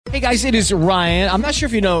Hey guys, it is Ryan. I'm not sure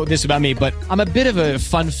if you know this about me, but I'm a bit of a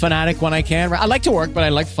fun fanatic when I can. I like to work, but I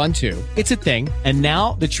like fun too. It's a thing. And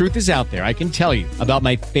now the truth is out there. I can tell you about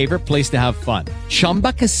my favorite place to have fun.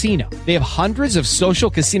 Chumba Casino. They have hundreds of social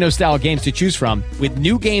casino style games to choose from with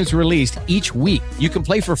new games released each week. You can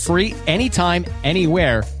play for free anytime,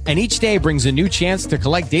 anywhere. And each day brings a new chance to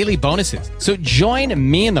collect daily bonuses. So join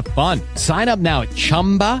me in the fun. Sign up now at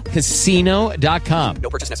ChumbaCasino.com. No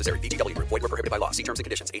purchase necessary. VGW. Void where prohibited by law. See terms and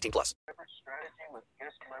conditions. 18+. Leverage strategy with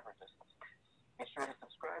guest leverages. Be sure to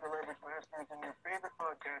subscribe to Leverage Masters in your favorite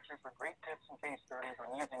podcatcher for great tips and case studies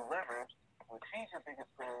on using leverage to achieve your biggest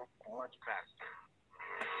goal much faster.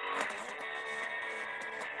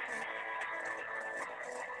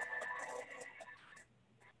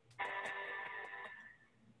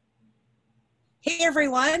 Hey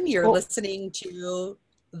everyone, you're listening to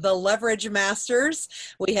The Leverage Masters.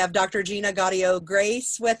 We have Dr. Gina Gaudio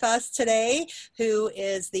Grace with us today, who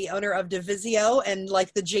is the owner of Duvisio and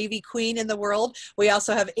like the JV queen in the world. We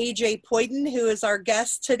also have AJ Puedan, who is our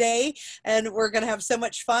guest today, and we're going to have so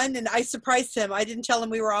much fun. And I surprised him. I didn't tell him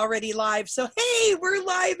we were already live. So, hey, we're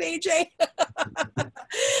live, AJ.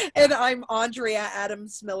 And I'm Andrea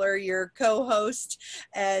Adams-Miller, your co-host,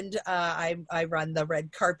 and I run the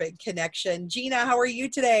Red Carpet Connection. Gina, how are you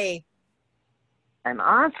today? I'm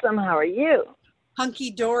awesome. How are you?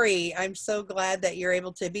 Hunky-dory. I'm so glad that you're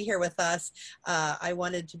able to be here with us. I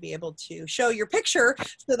wanted to be able to show your picture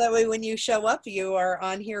so that way when you show up, you are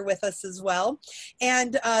on here with us as well.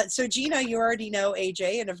 And so Gina, you already know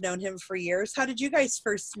AJ and have known him for years. How did you guys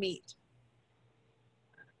first meet?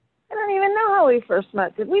 I don't even know how we first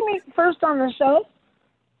met. Did we meet first on the show?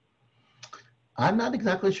 I'm not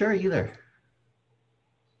exactly sure either.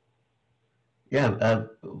 Yeah,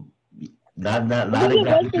 not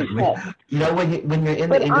exactly sure. You know, when you're in the industry.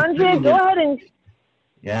 But Andrea, go ahead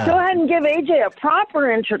and give AJ a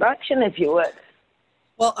proper introduction, if you would.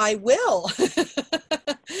 Well, I will.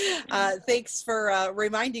 Thanks for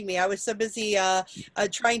reminding me. I was so busy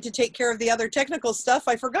trying to take care of the other technical stuff,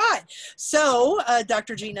 I forgot. So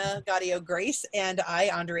Dr. Gina Gaudio Grace and I,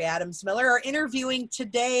 AndreaAdamsMiller, are interviewing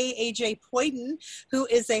today AJ Puedan, who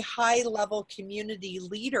is a high-level community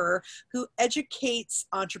leader who educates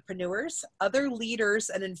entrepreneurs, other leaders,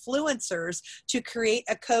 and influencers to create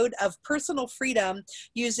a code of personal freedom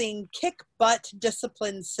using kick-butt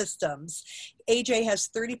discipline systems. AJ has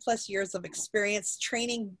 30 plus years of experience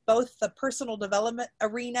training both the personal development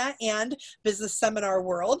arena and business seminar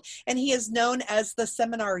world. And he is known as the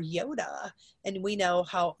Seminar Yoda. And we know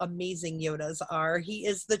how amazing Yodas are. He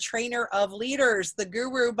is the trainer of leaders, the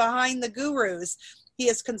guru behind the gurus. He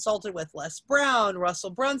has consulted with Les Brown, Russell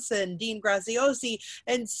Brunson, Dean Graziosi,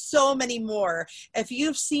 and so many more. If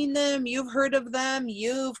you've seen them, you've heard of them,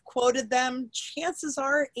 you've quoted them, chances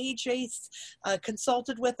are AJ's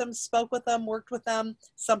consulted with them, spoke with them, worked with them,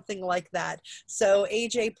 something like that. So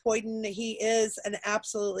AJ Puedan, he is an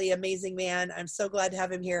absolutely amazing man. I'm so glad to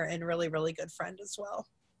have him here and really, really good friend as well.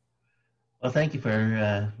 Well, thank you for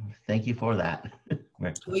that.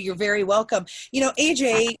 Well, you're very welcome. You know,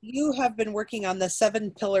 AJ, you have been working on the 7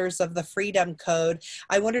 pillars of the Freedom Code.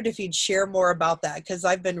 I wondered if you'd share more about that because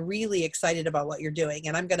I've been really excited about what you're doing.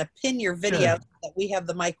 And I'm going to pin your video Sure. so that we have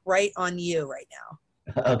the mic right on you right now.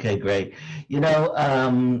 Okay, great.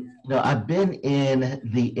 I've been in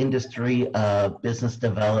the industry of business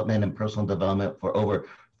development and personal development for over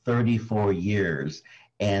 34 years.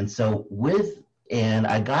 And so and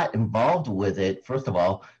I got involved with it, first of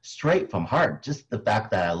all, straight from heart, just the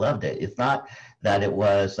fact that I loved it. It's not that it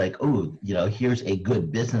was like, oh, here's a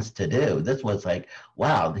good business to do. This was like,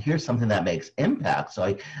 wow, here's something that makes impact.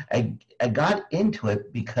 So I got into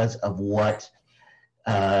it because of what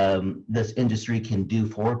this industry can do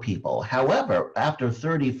for people. However, after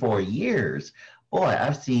 34 years, boy,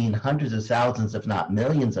 I've seen hundreds of thousands, if not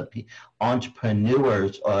millions of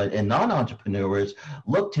entrepreneurs and non-entrepreneurs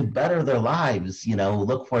look to better their lives,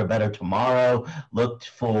 look for a better tomorrow, look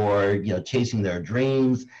for, chasing their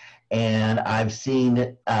dreams. And I've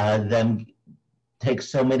seen them take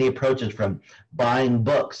so many approaches, from buying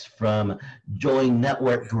books, from joining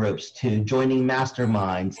network groups, to joining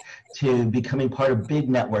masterminds, to becoming part of big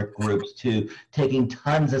network groups, to taking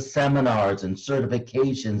tons of seminars and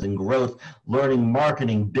certifications and growth, learning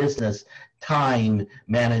marketing, business, time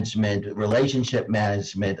management, relationship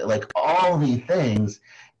management, like all these things.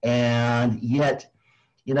 And yet,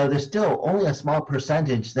 there's still only a small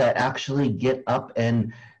percentage that actually get up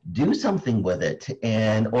and do something with it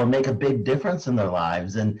or make a big difference in their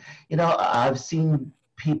lives. And, I've seen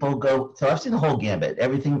people I've seen the whole gambit,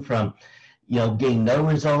 everything from, getting no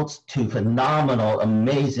results to phenomenal,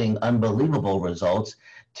 amazing, unbelievable results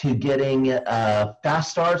to getting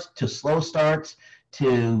fast starts, to slow starts,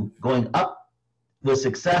 to going up with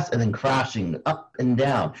success and then crashing up and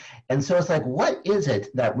down. And so it's like, what is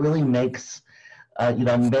it that really makes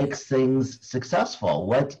makes things successful?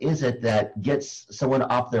 What is it that gets someone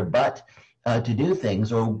off their butt to do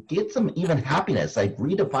things, or get some even happiness, like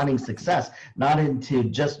redefining success, not into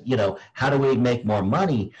just, how do we make more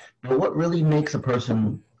money, but what really makes a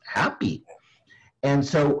person happy? And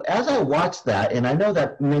so as I watched that, and I know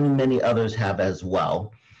that many, many others have as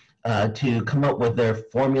well, to come up with their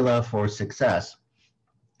formula for success,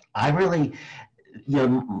 I really,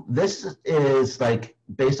 this is like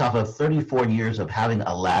based off of 34 years of having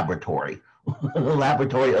a laboratory, a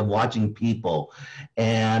laboratory of watching people,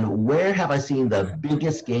 and where have I seen the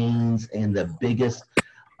biggest gains and the biggest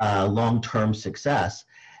long-term success.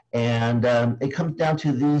 And it comes down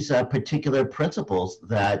to these particular principles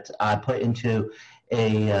that I put into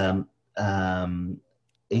a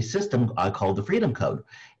system I called the Freedom Code.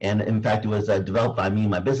 And in fact, it was developed by me and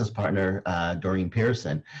my business partner, Doreen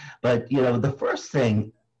Pearson. But,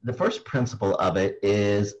 the first principle of it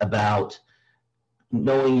is about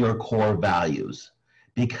knowing your core values,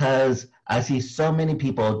 because I see so many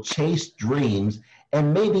people chase dreams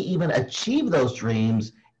and maybe even achieve those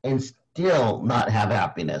dreams and still not have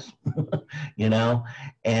happiness,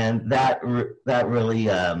 and that really,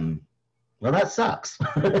 well, that sucks.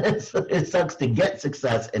 It sucks to get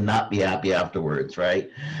success and not be happy afterwards, right?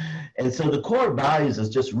 And so the core values is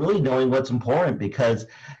just really knowing what's important, because,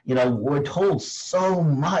 we're told so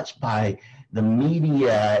much by the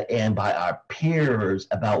media and by our peers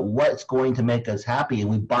about what's going to make us happy, and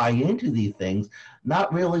we buy into these things,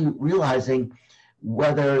 not really realizing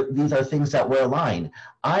whether these are things that we're aligned.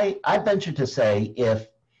 I venture to say, if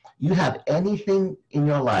you have anything in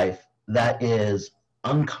your life that is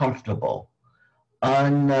uncomfortable,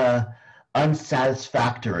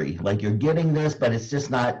 unsatisfactory, like you're getting this, but it's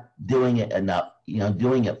just not doing it enough,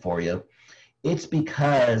 doing it for you, it's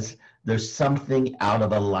because there's something out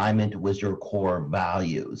of alignment with your core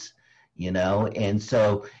values, and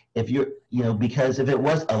so if you're, because if it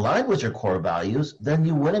was aligned with your core values, then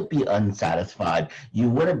you wouldn't be unsatisfied. You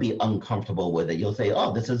wouldn't be uncomfortable with it. You'll say,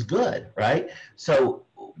 oh, this is good, right? So,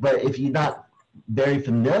 but if you're not very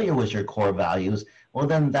familiar with your core values, well,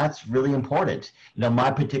 then that's really important.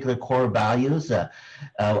 My particular core values,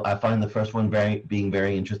 I find the first one being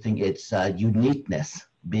very interesting. It's uniqueness.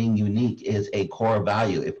 Being unique is a core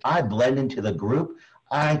value. If I blend into the group,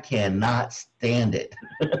 I cannot stand it.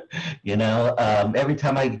 Every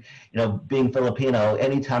time being Filipino,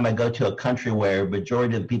 anytime I go to a country where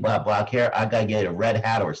majority of the people have black hair, I gotta get a red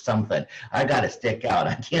hat or something. I gotta stick out.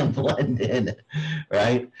 I can't blend in,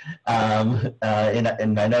 right? And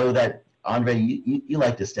I know that Andre, you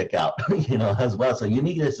like to stick out, as well. So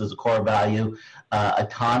uniqueness is a core value.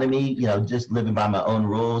 Autonomy, just living by my own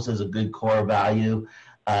rules is a good core value.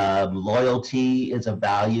 Loyalty is a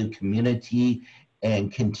value. Community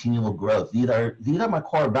and continual growth. These are my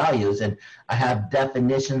core values, and I have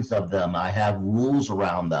definitions of them. I have rules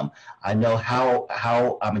around them. I know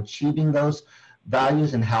how I'm achieving those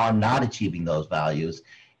values and how I'm not achieving those values.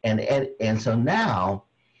 And so now,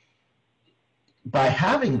 by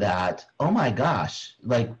having that, oh my gosh,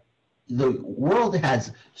 like the world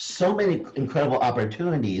has so many incredible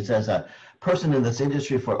opportunities. As a person in this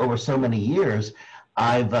industry for over so many years,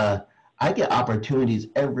 I get opportunities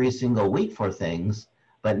every single week for things,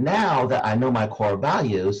 but now that I know my core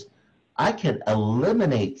values, I can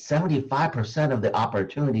eliminate 75% of the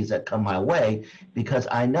opportunities that come my way because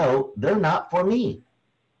I know they're not for me.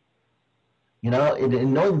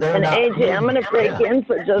 And knowing they're and not AJ, for me. I'm going to break in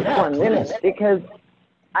for just 1 minute, because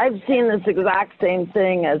I've seen this exact same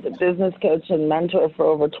thing as a business coach and mentor for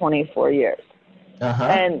over 24 years. Uh-huh.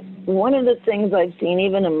 And one of the things I've seen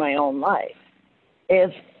even in my own life,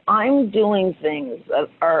 if I'm doing things that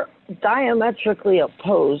are diametrically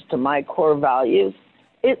opposed to my core values,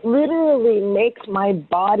 it literally makes my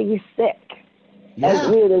body sick. Yeah. As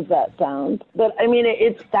weird as that sounds. But,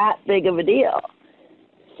 it's that big of a deal.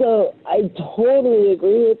 So I totally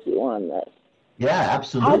agree with you on this. Yeah,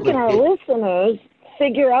 absolutely. How can our listeners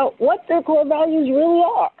figure out what their core values really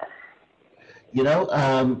are?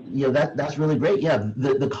 That's really great. Yeah,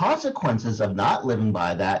 the consequences of not living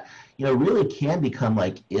by that, really can become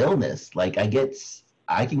like illness. Like I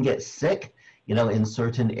can get sick, in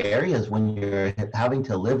certain areas when you're having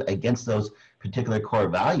to live against those particular core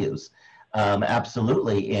values.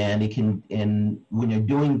 Absolutely. And when you're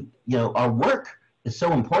doing, our work is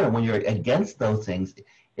so important. When you're against those things,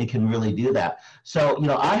 it can really do that. So,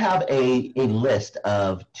 I have a list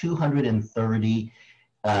of 230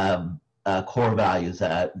 core values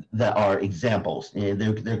that are examples. And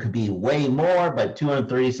there could be way more, but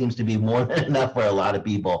 230 seems to be more than enough for a lot of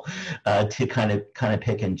people to kind of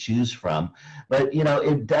pick and choose from. But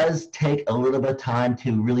it does take a little bit of time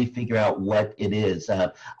to really figure out what it is.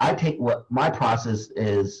 I take what my process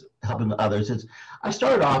is helping others is I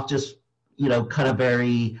started off just kind of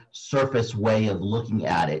very surface way of looking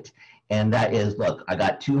at it, and that is, look, I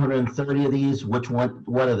got 230 of these. What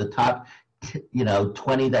are the top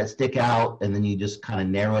 20 that stick out, and then you just kind of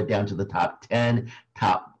narrow it down to the top 10,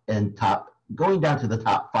 going down to the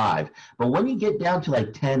top 5. But when you get down to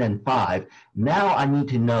like 10 and 5, now I need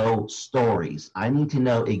to know stories. I need to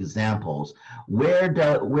know examples. Where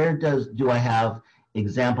do I have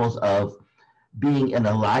examples of being in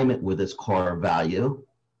alignment with this core value?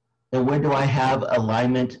 And where do I have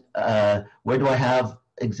alignment? Where do I have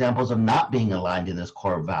examples of not being aligned in this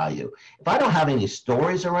core value? If I don't have any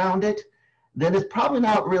stories around it, then it's probably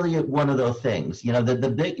not really one of those things.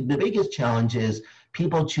 The biggest challenge is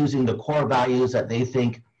people choosing the core values that they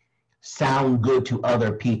think sound good to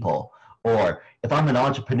other people. Or if I'm an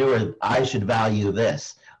entrepreneur, I should value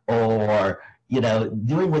this. Or,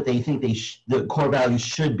 doing what they think the core values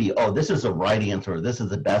should be. Oh, this is the right answer. Or this is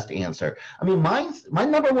the best answer. I mean, my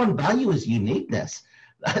number one value is uniqueness.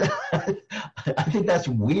 I think that's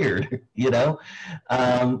weird, but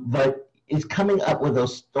it's coming up with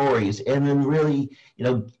those stories, and then really,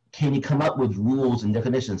 can you come up with rules and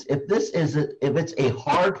definitions? If it's a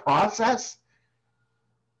hard process,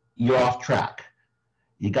 you're off track.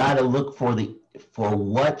 You got to look for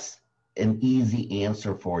what's an easy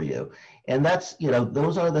answer for you, and that's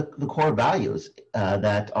those are the core values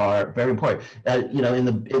that are very important.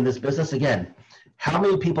 In this business, again, how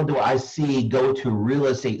many people do I see go to real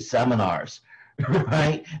estate seminars?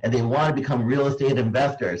 Right? And they want to become real estate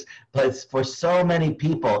investors. But for so many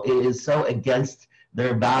people, it is so against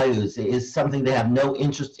their values. It is something they have no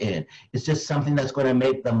interest in. It's just something that's going to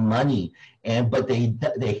make them money. But they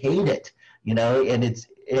hate it, and it's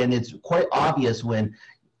quite obvious when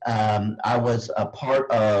I was a part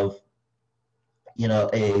of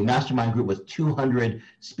a mastermind group with 200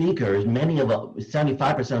 speakers, many of them,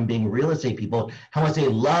 75% of them being real estate people, how much they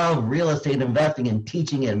love real estate investing and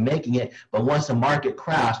teaching it and making it. But once the market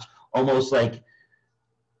crashed, almost 90%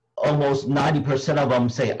 of them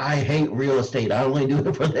say, I hate real estate. I only do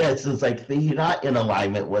it for this. It's like, you're not in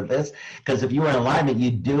alignment with this, because if you were in alignment,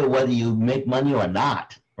 you do it whether you make money or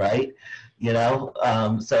not, right?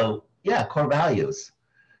 So yeah, core values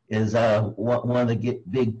is one of the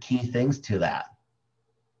big key things to that.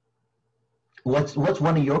 What's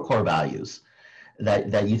one of your core values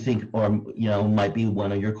that you think, or might be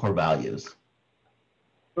one of your core values?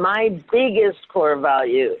 My biggest core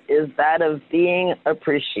value is that of being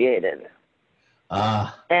appreciated.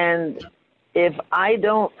 And if I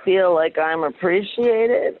don't feel like I'm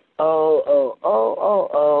appreciated,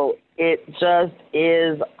 it just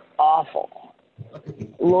is awful.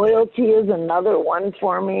 Loyalty is another one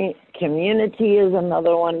for me. Community is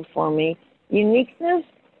another one for me. Uniqueness,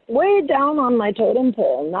 way down on my totem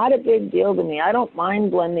pole. Not a big deal to me. I don't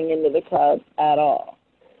mind blending into the crowd at all.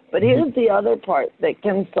 But here's the other part that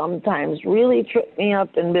can sometimes really trip me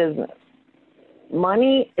up in business.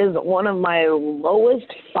 Money is one of my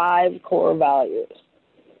lowest 5 core values.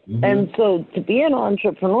 And so to be an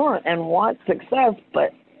entrepreneur and want success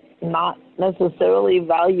but not necessarily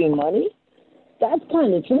value money, that's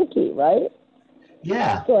kind of tricky, right?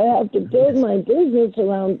 Yeah. So I have to build my business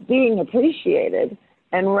around being appreciated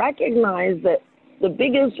and recognize that the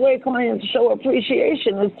biggest way clients show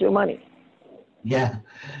appreciation is through money. Yeah.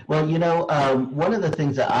 Well, one of the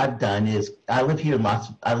things that I've done is I live in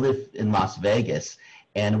Las Vegas,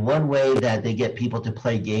 and one way that they get people to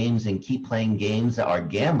play games and keep playing games that are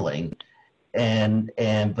gambling,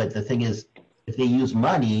 but the thing is, if they use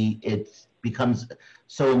money, it becomes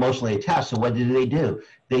so emotionally attached. So what do?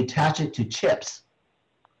 They attach it to chips.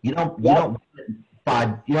 You don't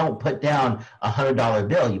put down $100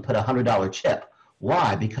 bill. You put $100 chip.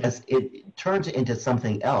 Why? Because it turns it into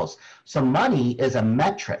something else. So money is a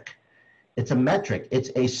metric. It's a metric. It's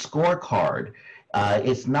a scorecard.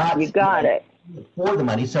 It's not. You got it. For the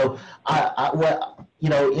money. So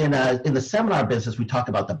in the seminar business, we talk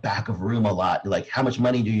about the back of room a lot. Like, how much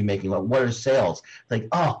money do you making? What are sales? Like,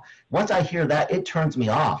 once I hear that, it turns me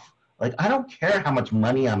off. Like, I don't care how much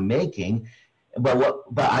money I'm making, but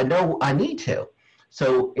I know I need to.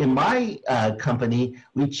 So in my company,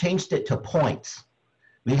 we changed it to points.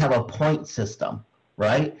 We have a point system,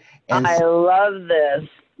 right? And I love this.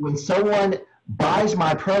 When someone buys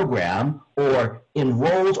my program or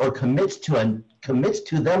enrolls or commits to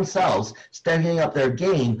themselves, stepping up their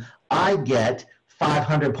game, I get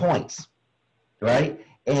 500 points. right?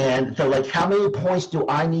 And so like, how many points do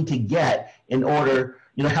I need to get in order,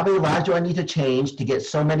 how many lives do I need to change to get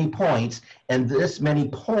so many points? And this many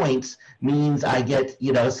points means I get,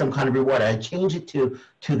 some kind of reward. I change it to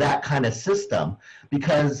that kind of system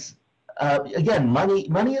because, again,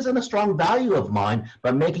 money isn't a strong value of mine,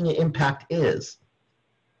 but making an impact is.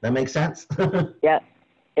 That makes sense? Yeah,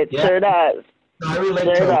 it sure does. I relate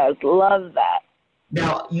sure to does. Love that.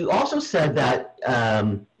 Now, you also said that,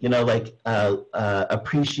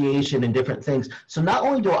 appreciation and different things. So not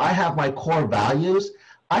only do I have my core values,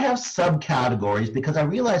 I have subcategories because I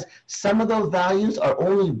realize some of those values are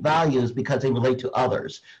only values because they relate to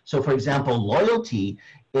others. So for example, loyalty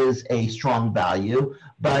is a strong value,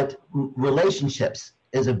 but relationships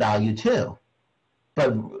is a value too.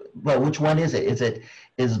 But which one is it?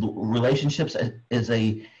 Is relationships is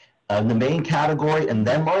the main category and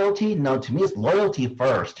then loyalty? No, to me it's loyalty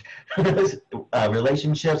first.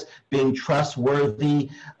 Relationships, being trustworthy,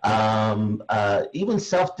 even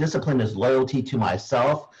self-discipline is loyalty to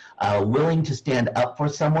myself, willing to stand up for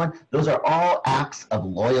someone. Those are all acts of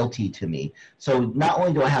loyalty to me. So not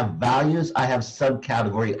only do I have values, I have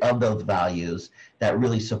subcategory of those values that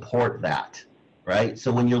really support that, right? So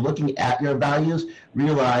when you're looking at your values,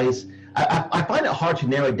 realize, I find it hard to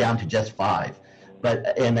narrow it down to just 5.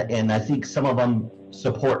 But and I think some of them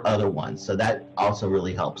support other ones, so that also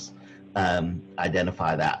really helps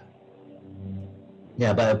identify that.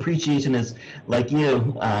 Yeah, but appreciation is like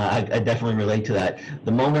you. I definitely relate to that.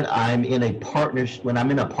 The moment I'm in a partnership, when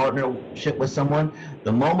I'm in a partnership with someone,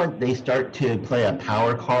 the moment they start to play a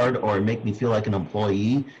power card or make me feel like an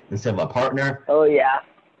employee instead of a partner. Oh yeah.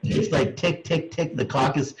 It's like tick tick tick. The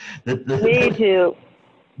clock is Me too.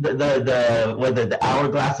 Whether the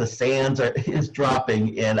hourglass of sands is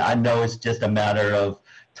dropping, and I know it's just a matter of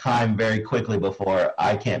time very quickly before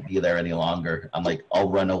I can't be there any longer. I'm like, I'll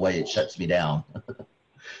run away. It shuts me down.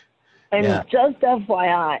 And just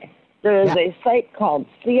FYI, there is a site called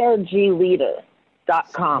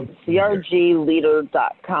crgleader.com,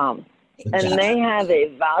 crgleader.com, and they have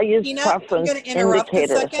a values preference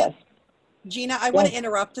indicator. Gina, I want to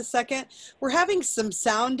interrupt a second. We're having some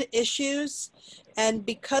sound issues, and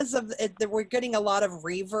because of it, we're getting a lot of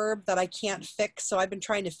reverb that I can't fix, so I've been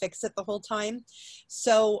trying to fix it the whole time.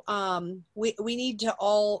 So we need to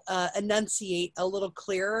all enunciate a little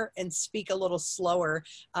clearer and speak a little slower,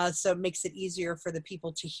 so it makes it easier for the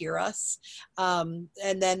people to hear us. And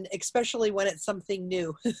then especially when it's something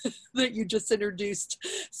new that you just introduced.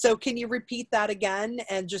 So can you repeat that again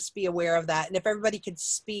and just be aware of that? And if everybody could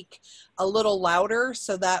speak a little louder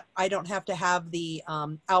so that I don't have to have the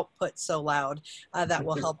output so loud, that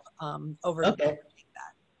will help that.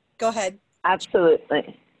 Go ahead.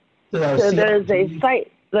 Absolutely. So there's a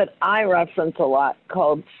site that I reference a lot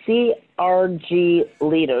called CRG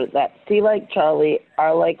Leader. That's C like Charlie,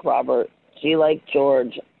 R like Robert, G like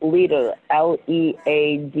George, Leader, LEADER.com.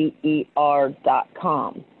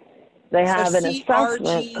 They have an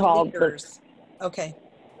assessment called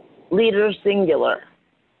Leader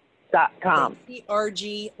Singular.com.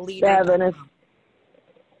 CRG Leader.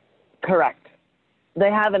 Correct. They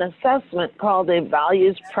have an assessment called a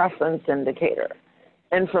values preference indicator.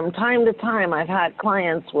 And from time to time, I've had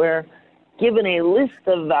clients where, given a list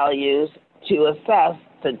of values to assess,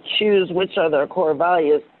 to choose which are their core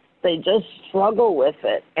values, they just struggle with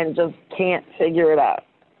it and just can't figure it out.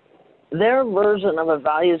 Their version of a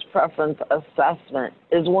values preference assessment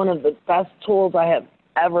is one of the best tools I have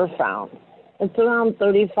ever found. It's around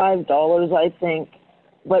 $35, I think,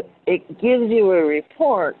 but it gives you a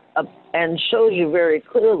report and shows you very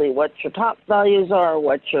clearly what your top values are,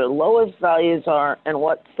 what your lowest values are, and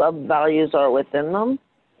what sub-values are within them.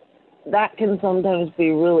 That can sometimes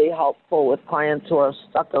be really helpful with clients who are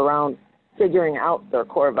stuck around figuring out their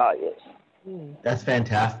core values. That's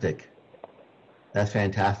fantastic. That's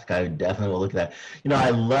fantastic. I definitely will look at that. I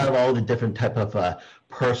love all the different type of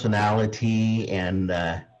personality and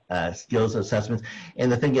skills assessments.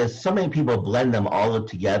 And the thing is, so many people blend them all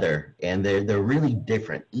together, and they're really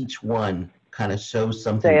different. Each one kind of shows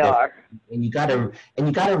something different. Are. And you gotta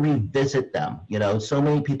revisit them. So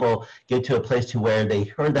many people get to a place to where they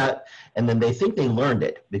heard that, and then they think they learned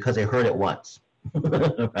it because they heard it once,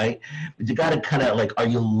 right? But you gotta kind of like, are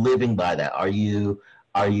you living by that? Are you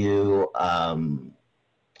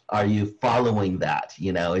following that?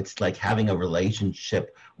 It's like having a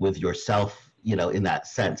relationship with yourself, in that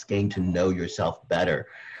sense, getting to know yourself better,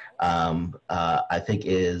 I think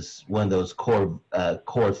is one of those core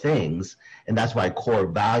things. And that's why core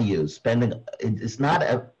values, it's not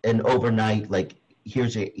an overnight, like,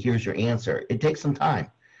 here's your answer. It takes some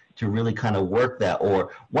time to really kind of work that,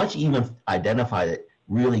 or once you even identify it,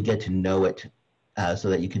 really get to know it so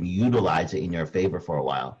that you can utilize it in your favor for a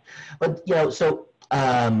while. But, so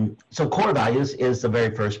core values is the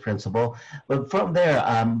very first principle. But from there,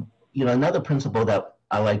 another principle that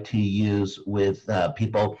I like to use with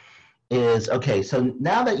people is, okay, so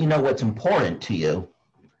now that you know what's important to you,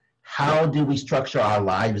 how do we structure our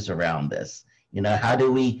lives around this? How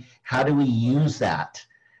do we use that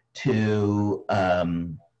to,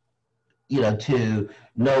 to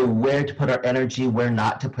know where to put our energy, where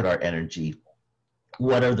not to put our energy?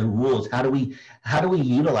 What are the rules? How do we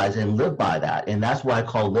utilize it and live by that? And that's what I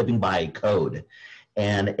call living by a code.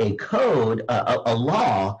 And a code, a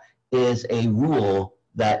law, is a rule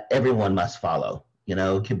that everyone must follow.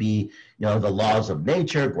 It could be, the laws of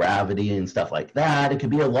nature, gravity, and stuff like that. It could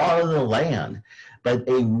be a law of the land. But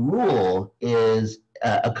a rule is,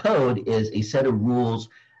 a code is a set of rules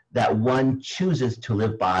that one chooses to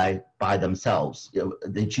live by themselves.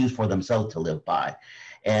 They choose for themselves to live by.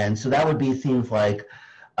 And so that would be things like,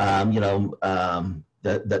 a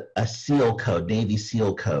SEAL code, Navy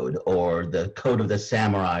SEAL code, or the code of the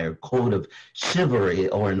samurai, or code of chivalry,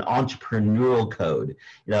 or an entrepreneurial code.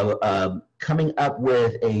 Coming up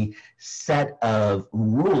with a set of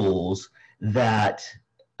rules that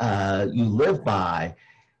you live by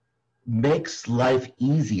makes life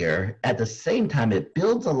easier. At the same time, it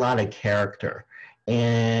builds a lot of character,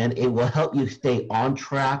 and it will help you stay on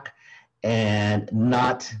track and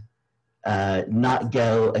not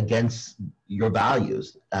go against your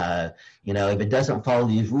values. If it doesn't follow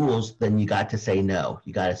these rules, then you got to say no.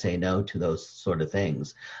 You got to say no to those sort of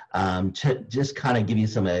things. To just kind of give you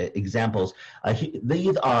some examples,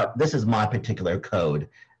 this is my particular code,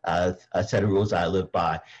 a set of rules I live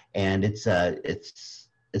by, and it's a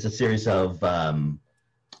series of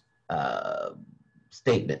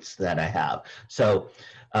statements that I have. So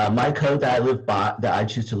my code that I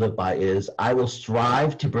choose to live by is, I will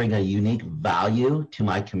strive to bring a unique value to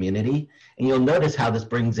my community. And you'll notice how this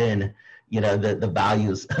brings in, the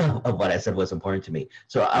values of what I said was important to me.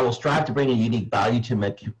 So I will strive to bring a unique value to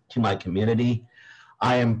my community.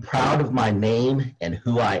 I am proud of my name and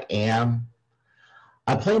who I am.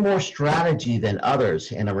 I play more strategy than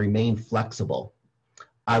others, and I remain flexible.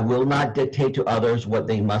 I will not dictate to others what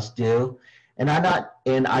they must do. And I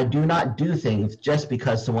do not do things just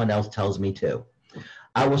because someone else tells me to.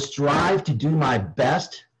 I will strive to do my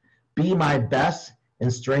best, be my best,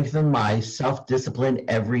 and strengthen my self-discipline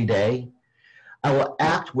every day. I will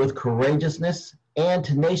act with courageousness and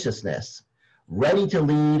tenaciousness, ready to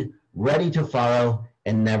lead, ready to follow,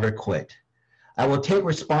 and never quit. I will take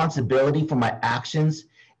responsibility for my actions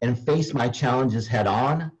and face my challenges head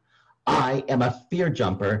on. I am a fear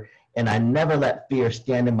jumper, and I never let fear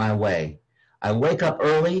stand in my way. I wake up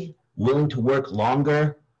early, willing to work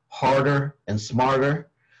longer, harder, and smarter.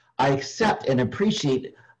 I accept and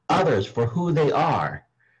appreciate others for who they are.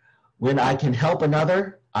 When I can help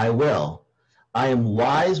another, I will. I am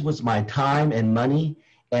wise with my time and money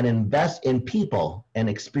and invest in people and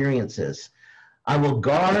experiences. I will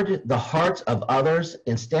guard the hearts of others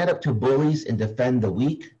and stand up to bullies and defend the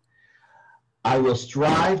weak. I will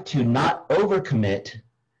strive to not overcommit,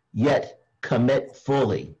 yet commit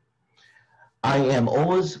fully. I am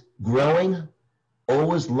always growing,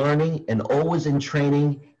 always learning, and always in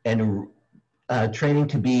training and training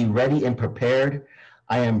to be ready and prepared.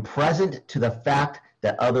 I am present to the fact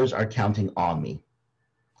that others are counting on me.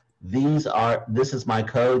 This is my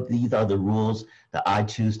code. These are the rules that I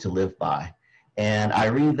choose to live by. And I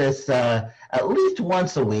read this at least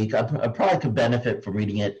once a week. I probably could benefit from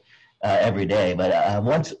reading it every day, but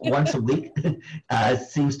once a week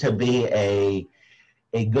seems to be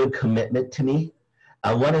a good commitment to me.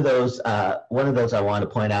 One of those I want to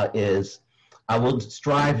point out is, I will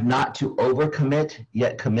strive not to overcommit,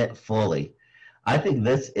 yet commit fully. I think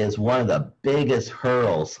this is one of the biggest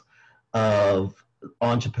hurdles of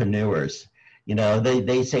entrepreneurs.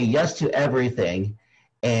 They say yes to everything,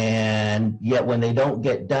 and yet when they don't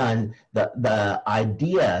get done, the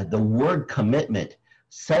word commitment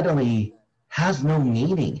suddenly has no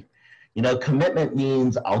meaning. Commitment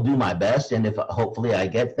means I'll do my best, and if hopefully I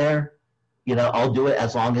get there, I'll do it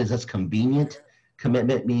as long as it's convenient.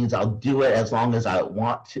 Commitment means I'll do it as long as I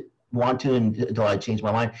want to until I change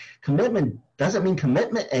my mind. Commitment doesn't mean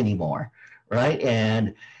commitment anymore, right?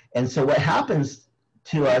 And so what happens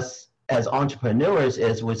to us as entrepreneurs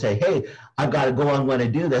is we say, hey, I've got to go, I'm going to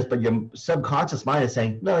do this, but your subconscious mind is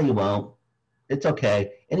saying, no, you won't. It's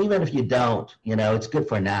okay. And even if you don't, it's good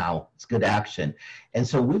for now. It's good action. And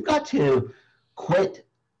so we've got to quit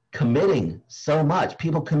committing so much.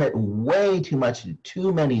 People commit way too much to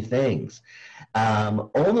too many things.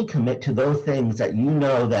 Only commit to those things that you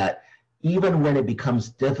know that even when it becomes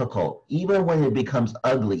difficult, even when it becomes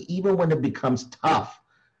ugly, even when it becomes tough,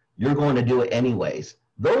 you're going to do it anyways.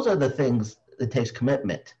 Those are the things that takes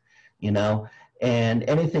commitment, you know, and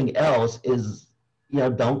anything else is, you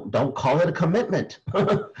know, don't call it a commitment.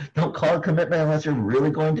 Don't call it a commitment unless you're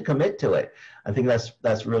really going to commit to it. I think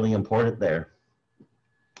that's really important there.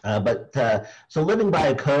 So living by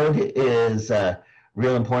a code is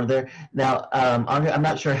real important there. Now, I'm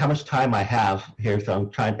not sure how much time I have here, so I'm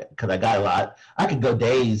trying to, because I got a lot. I could go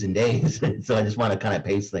days and days, so I just want to kind of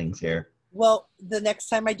pace things here. Well, the next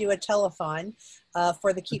time I do a telethon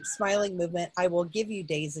for the Keep Smiling movement, I will give you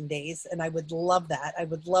days and days, and I would love that. I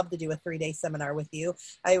would love to do a 3-day seminar with you.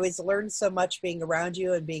 I always learn so much being around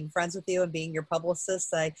you and being friends with you and being your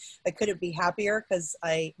publicist. I couldn't be happier because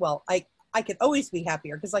I could always be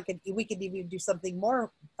happier because we could even do something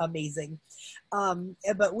more amazing.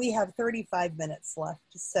 But we have 35 minutes left,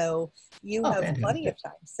 so you have fantastic. plenty of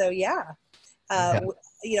time. So yeah, Okay.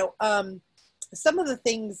 you know, some of the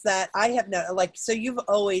things that I have known, like, so you've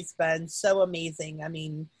always been so amazing. I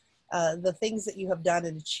mean, the things that you have done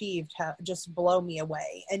and achieved have just blow me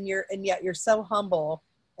away. And yet you're so humble.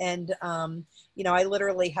 And, you know, I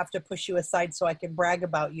literally have to push you aside so I can brag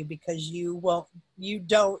about you because you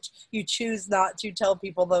choose not to tell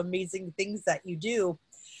people the amazing things that you do.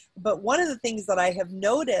 But one of the things that I have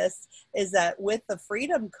noticed is that with the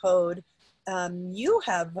Freedom Code, you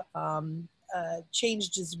have,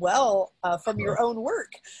 changed as well from your own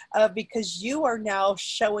work because you are now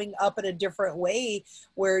showing up in a different way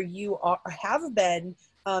where you have been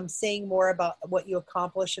saying more about what you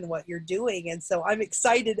accomplish and what you're doing. And so I'm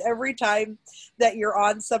excited every time that you're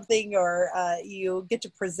on something or you get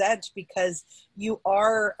to present because you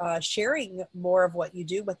are sharing more of what you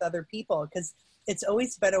do with other people because it's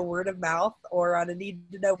always been a word of mouth or on a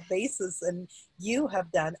need-to-know basis. And you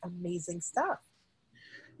have done amazing stuff.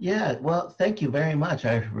 Yeah, well, thank you very much.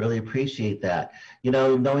 I really appreciate that. You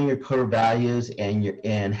know, knowing your core values and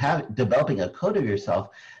developing a code of yourself,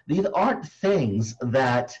 these aren't things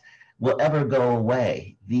that will ever go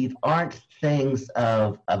away. These aren't things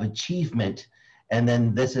of achievement, and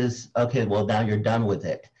then this is, okay, well, now you're done with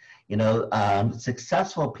it. You know,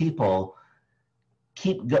 successful people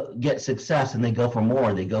get success and they go for more,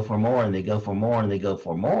 and they go for more, and they go for more, and they go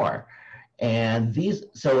for more. And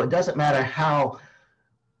so it doesn't matter how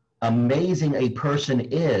amazing a person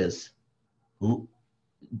is,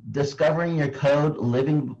 discovering your code,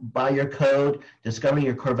 living by your code, discovering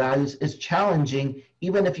your core values is challenging,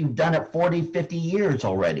 even if you've done it 40, 50 years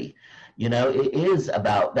already. You know, it is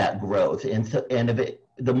about that growth. And if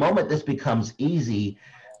the moment this becomes easy,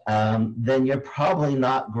 then you're probably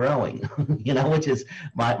not growing, you know, which is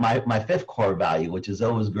my fifth core value, which is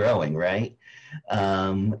always growing, right?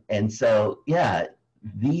 And so, yeah,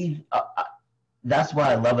 that's what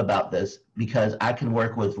I love about this, because I can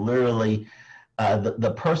work with literally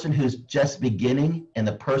the person who's just beginning and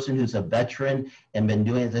the person who's a veteran and been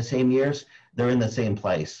doing it the same years. They're in the same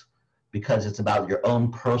place because it's about your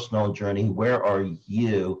own personal journey. Where are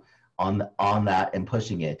you on that and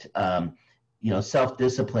pushing it? You know,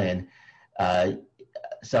 self-discipline.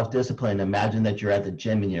 Imagine that you're at the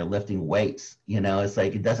gym and you're lifting weights. You know, it's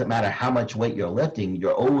like, it doesn't matter how much weight you're lifting.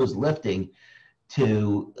 You're always lifting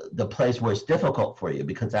to the place where it's difficult for you,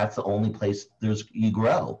 because that's the only place you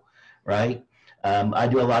grow, right? I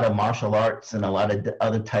do a lot of martial arts and a lot of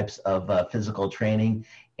other types of physical training.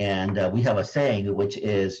 And we have a saying, which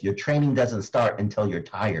is, your training doesn't start until you're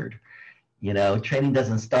tired. You know, training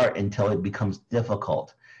doesn't start until it becomes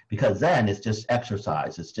difficult, because then it's just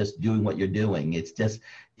exercise. It's just doing what you're doing. It's just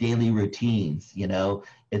daily routines. You know,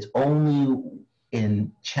 it's only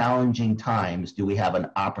in challenging times do we have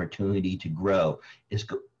an opportunity to grow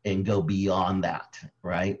and go beyond that,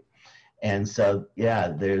 right? And so, yeah,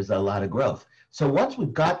 there's a lot of growth. So once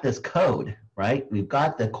we've got this code, right, we've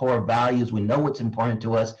got the core values, we know what's important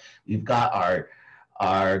to us, we've got our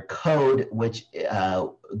code, which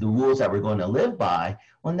the rules that we're going to live by,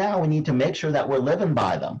 well, now we need to make sure that we're living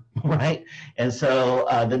by them, right? And so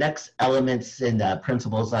the next elements and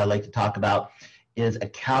principles I like to talk about is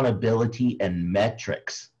accountability and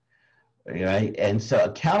metrics, right? And so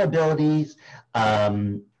accountability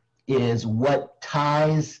is what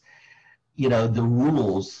ties, you know, the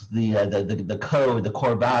rules, the code, the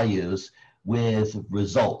core values with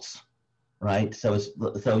results, right?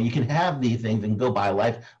 So you can have these things and go by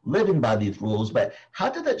life living by these rules, but how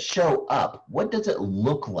does it show up? What does it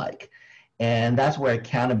look like? And that's where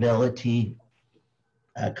accountability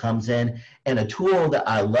comes in. And a tool that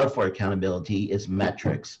I love for accountability is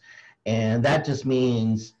metrics. And that just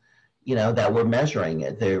means, that we're measuring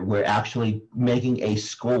it. We're actually making a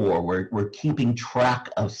score. We're keeping track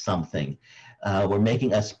of something. We're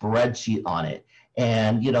making a spreadsheet on it.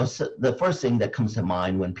 And, so the first thing that comes to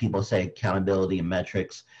mind when people say accountability and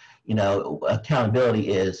metrics, accountability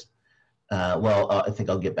is, I think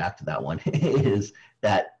I'll get back to that one, is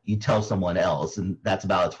that you tell someone else, and that's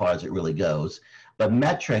about as far as it really goes. But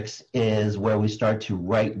metrics is where we start to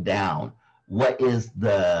write down what is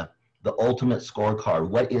the ultimate scorecard,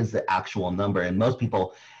 what is the actual number. And most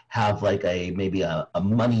people have like maybe a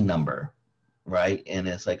money number, right? And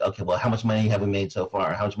it's like, okay, well, how much money have we made so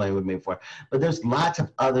far? How much money have we made for? But there's lots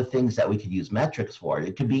of other things that we could use metrics for.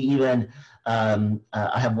 It could be even, I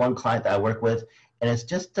have one client that I work with, and it's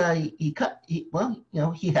just, he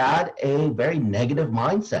had a very negative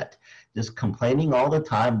mindset, just complaining all the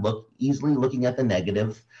time, easily looking at the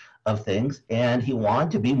negative of things, and he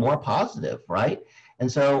wanted to be more positive, right?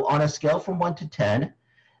 And so on a scale from 1 to 10,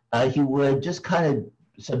 he would just kind of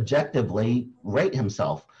subjectively rate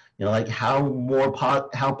himself, like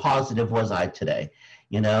how positive was I today?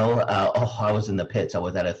 I was in the pits. I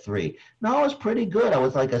was at a 3. No, I was pretty good. I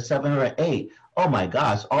was like a 7 or an 8. Oh my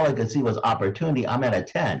gosh, all I could see was opportunity. I'm at a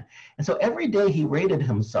 10. And so every day he rated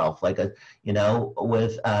himself with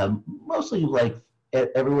mostly like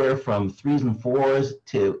everywhere from 3s and 4s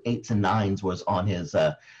to 8s and 9s was on his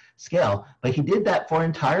scale. But he did that for an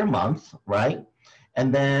entire month, right?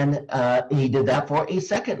 And then he did that for a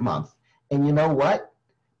second month. And you know what?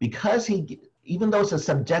 Because even though it's a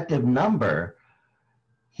subjective number,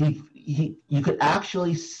 you could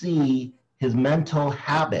actually see his mental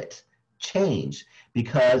habit change,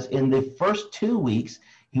 because in the first 2 weeks,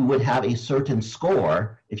 he would have a certain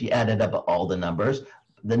score if you added up all the numbers.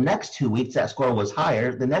 The next 2 weeks, that score was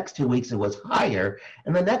higher. The next 2 weeks, it was higher.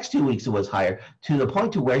 And the next 2 weeks, it was higher, to the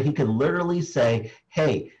point to where he could literally say,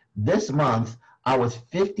 hey, this month, I was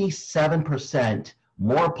 57%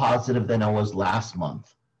 more positive than I was last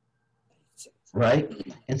month. Right?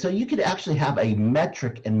 And so you could actually have a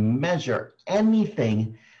metric and measure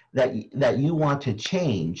anything that you want to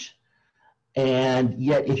change. And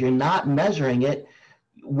yet, if you're not measuring it,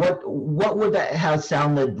 what would that have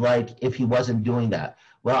sounded like if he wasn't doing that?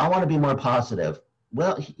 Well, I want to be more positive.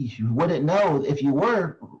 Well, you wouldn't know if you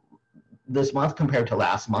were this month compared to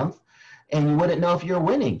last month, and you wouldn't know if you're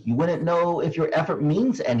winning. You wouldn't know if your effort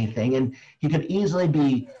means anything, and he could easily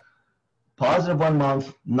be positive one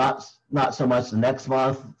month, not so much the next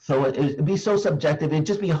month. So it'd be so subjective. It'd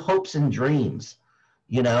just be hopes and dreams,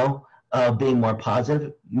 of being more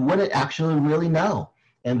positive. You wouldn't actually really know.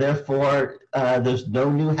 And therefore, there's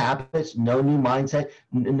no new habits, no new mindset,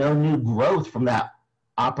 no new growth from that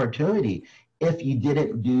opportunity if you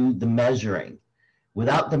didn't do the measuring.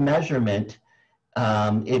 Without the measurement,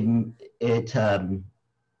 it's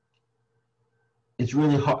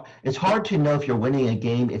really hard. It's hard to know if you're winning a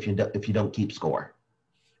game if you don't keep score.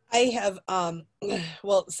 I have,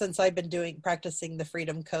 since I've been practicing the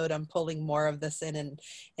Freedom Code, I'm pulling more of this in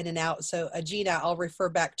and out. So Gina, I'll refer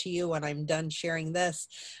back to you when I'm done sharing this.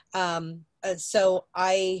 So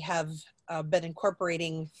I have been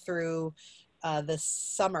incorporating through this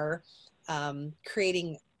summer,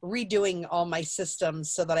 redoing all my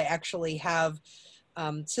systems so that I actually have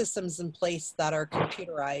systems in place that are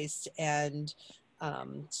computerized, and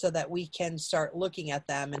so that we can start looking at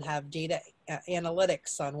them and have data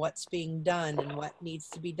analytics on what's being done and what needs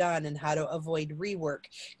to be done and how to avoid rework.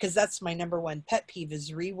 Because that's my number one pet peeve,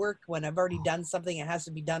 is rework. When I've already done something, it has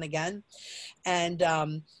to be done again. And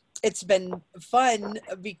it's been fun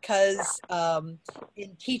because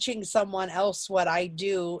in teaching someone else what I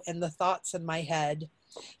do and the thoughts in my head,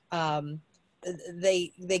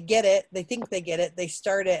 they get it, they think they get it, they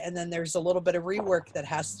start it, and then there's a little bit of rework that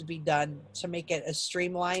has to be done to make it as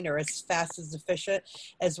streamlined or as fast, as efficient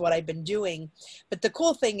as what I've been doing. But the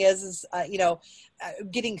cool thing is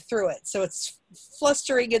getting through it. So it's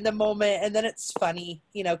flustering in the moment, and then it's funny,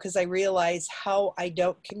 because I realize how I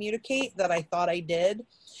don't communicate that I thought I did.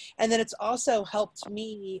 And then it's also helped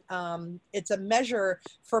me, it's a measure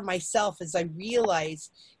for myself as I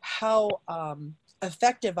realize how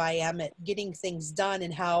effective I am at getting things done,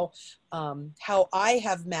 and how I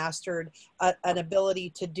have mastered an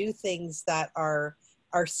ability to do things that are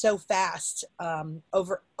so fast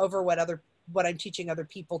over what I'm teaching other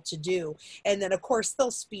people to do. And then of course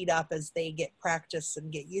they'll speed up as they get practice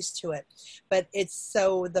and get used to it. But it's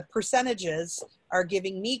so the percentages are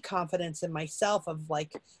giving me confidence in myself of I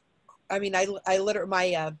literally,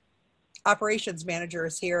 my operations manager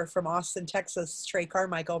is here from Austin, Texas, Trey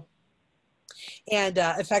Carmichael. And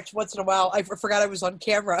in fact, once in a while, I forgot I was on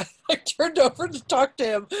camera. I turned over to talk to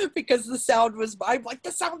him because the sound was, I'm like,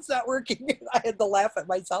 the sound's not working. I had to laugh at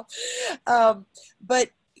myself.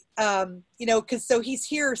 You know, because so he's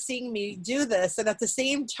here seeing me do this. And at the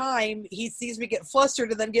same time, he sees me get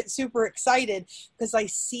flustered and then get super excited because I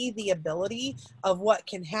see the ability of what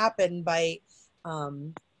can happen by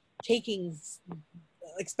taking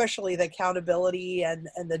especially the accountability and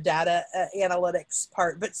the data analytics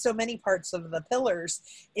part, but so many parts of the pillars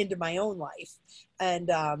into my own life.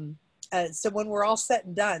 And so when we're all set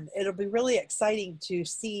and done, it'll be really exciting to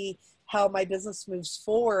see how my business moves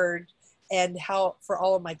forward and how for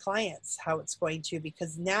all of my clients, how it's going to,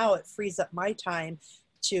 because now it frees up my time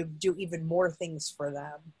to do even more things for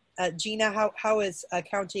them. Gina, how is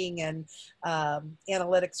accounting and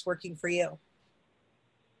analytics working for you?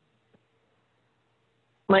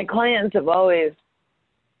 My clients have always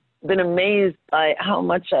been amazed by how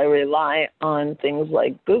much I rely on things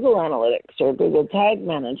like Google Analytics or Google Tag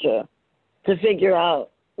Manager to figure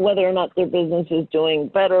out whether or not their business is doing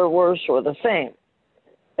better, worse, or the same.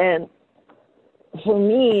 And for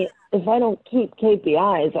me, if I don't keep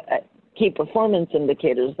KPIs, key performance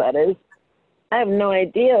indicators, that is, I have no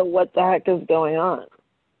idea what the heck is going on.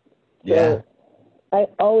 Yeah. So I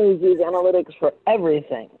always use analytics for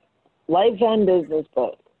everything, life and business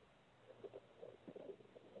both.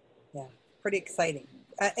 Yeah, pretty exciting.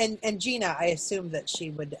 And Gina, I assume that she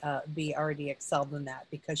would be already excelled in that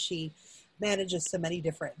because she manages so many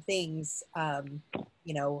different things.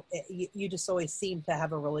 You know, you just always seem to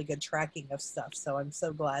have a really good tracking of stuff. So I'm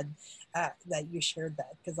so glad that you shared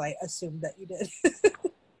that because I assumed that you did.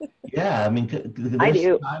 Yeah, I mean, I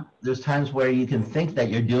do. There's times where you can think that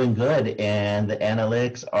you're doing good and the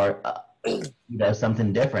analytics are,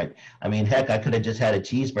 something different. I mean, heck, I could have just had a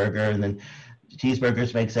cheeseburger and then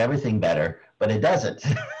cheeseburgers makes everything better, but it doesn't.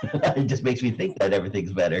 It just makes me think that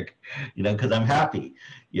everything's better, because I'm happy,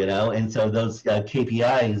 and so those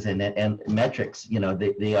KPIs and metrics,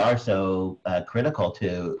 they are so critical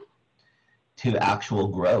to actual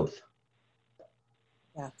growth.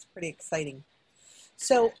 Yeah, it's pretty exciting.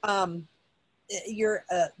 So the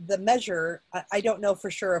measure, I don't know for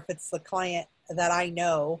sure if it's the client that I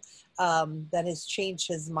know that has changed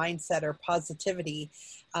his mindset or positivity,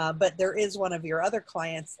 but there is one of your other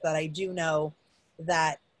clients that I do know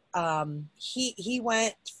that he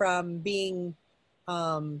went from being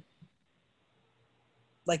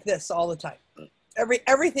like this all the time.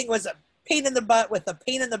 Everything was a pain in the butt with a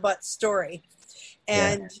pain in the butt story.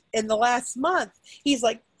 And in the last month, he's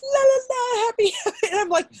like, la, la, la, happy. And I'm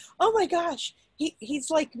like, oh my gosh, he's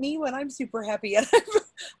like me when I'm super happy. And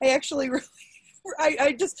I actually really,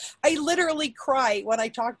 I literally cry when I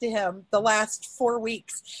talk to him the last 4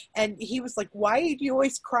 weeks. And he was like, why do you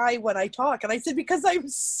always cry when I talk? And I said, because I'm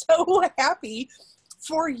so happy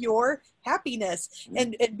for your happiness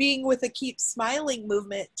and being with a Keep Smiling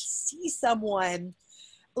movement to see someone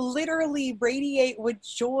literally radiate with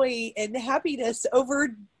joy and happiness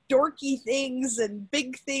over dorky things and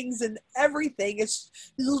big things and everything. It's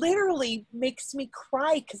literally makes me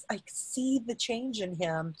cry because I see the change in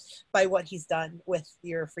him by what he's done with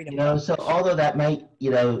your freedom. So although that might,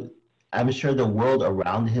 I'm sure the world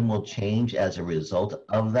around him will change as a result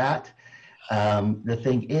of that. The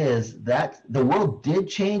thing is that the world did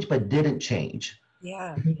change, but didn't change.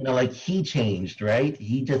 Yeah. Like he changed, right?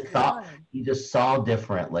 He just thought, he just saw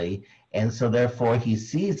differently. And so therefore he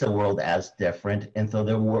sees the world as different. And so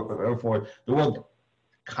therefore the world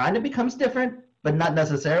kind of becomes different, but not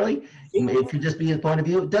necessarily. It could just be his point of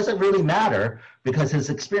view. It doesn't really matter because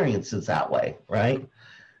his experience is that way, right?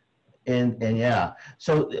 And yeah,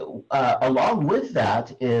 so along with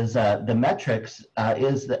that is the metrics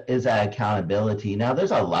is that accountability. Now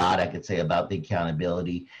there's a lot I could say about the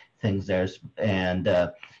accountability things there, and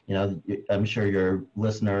I'm sure your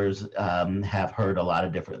listeners have heard a lot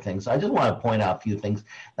of different things. So I just want to point out a few things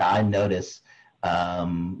that I notice,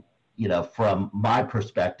 from my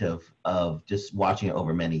perspective of just watching it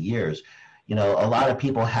over many years. A lot of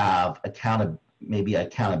people have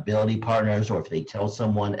accountability partners, or if they tell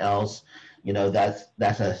someone else,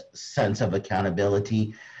 that's a sense of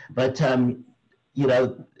accountability. But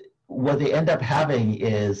what they end up having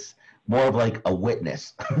is more of like a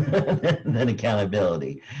witness than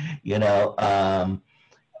accountability. To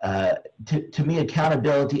me,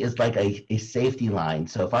 accountability is like a safety line.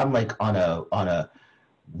 So if I'm like on a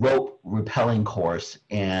rope rappelling course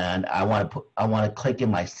and I want to click in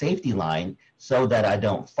my safety line so that I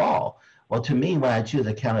don't fall. Well, to me, when I choose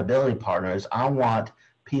accountability partners, I want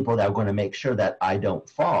people that are going to make sure that I don't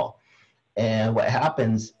fall. And what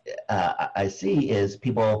happens, I see, is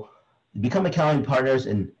people become accountability partners,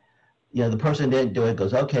 and the person didn't do it,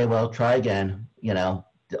 goes, okay, well, try again,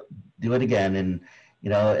 do it again. And,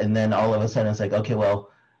 and then all of a sudden it's like, okay, well,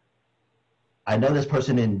 I know this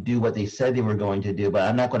person didn't do what they said they were going to do, but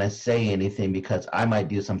I'm not going to say anything because I might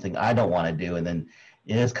do something I don't want to do. And then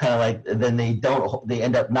it's kind of like, then they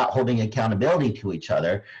end up not holding accountability to each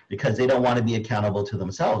other because they don't want to be accountable to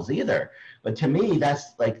themselves either. But to me,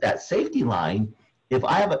 that's like that safety line. If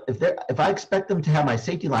I expect them to have my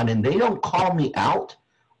safety line and they don't call me out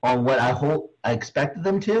on what I expected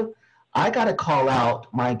them to, I got to call out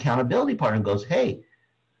my accountability partner and goes, hey,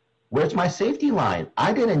 where's my safety line?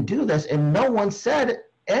 I didn't do this and no one said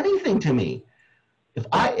anything to me. If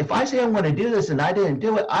I say I'm going to do this and I didn't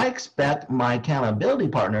do it, I expect my accountability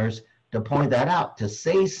partners to point that out, to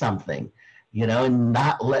say something, and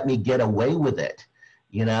not let me get away with it,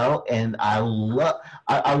 and I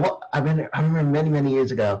remember many, many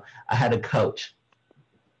years ago, I had a coach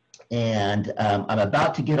and I'm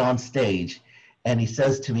about to get on stage and he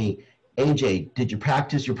says to me, AJ, did you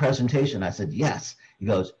practice your presentation? I said, yes. He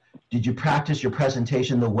goes, did you practice your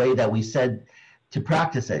presentation the way that we said to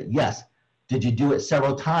practice it? Yes. Did you do it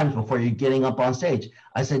several times before you're getting up on stage?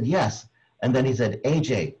 I said, yes. And then he said,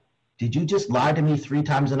 AJ, did you just lie to me 3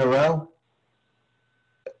 times in a row?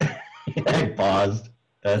 I paused.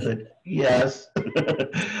 I said, yes.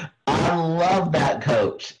 I love that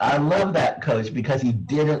coach. I love that coach because he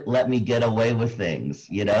didn't let me get away with things.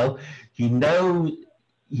 He knows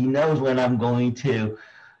when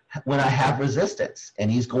when I have resistance,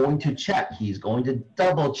 and he's going to check. He's going to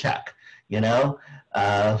double check,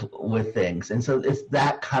 with things. And so it's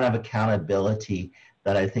that kind of accountability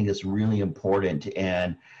that I think is really important,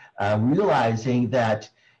 and realizing that,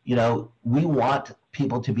 we want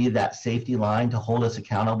people to be that safety line to hold us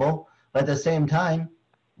accountable. But at the same time,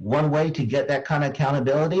 one way to get that kind of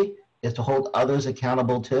accountability is to hold others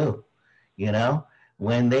accountable too.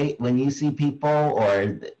 When you see people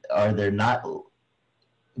or they're not,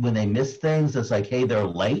 when they miss things, it's like, hey, they're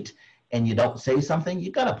late and you don't say something,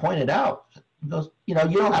 you got to point it out. Because, you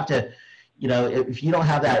don't have to, if you don't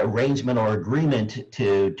have that arrangement or agreement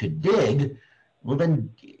to dig, well then,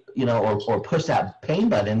 or push that pain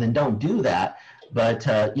button, then don't do that. But,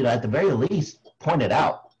 at the very least, point it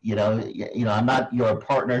out. I'm not your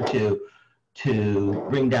partner to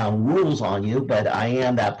bring down rules on you, but I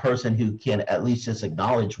am that person who can at least just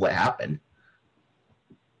acknowledge what happened.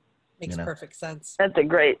 Makes perfect sense. That's a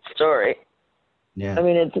great story. Yeah. I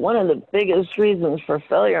mean, it's one of the biggest reasons for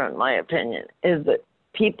failure, in my opinion, is that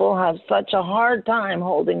people have such a hard time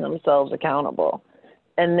holding themselves accountable,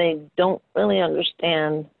 and they don't really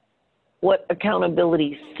understand what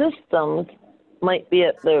accountability systems might be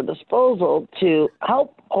at their disposal to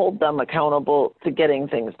help hold them accountable to getting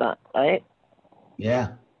things done, right?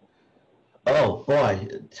 Yeah. Oh boy,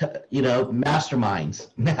 masterminds.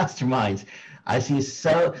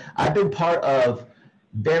 I've been part of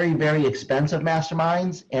very, very expensive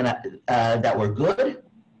masterminds and that were good,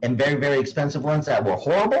 and very, very expensive ones that were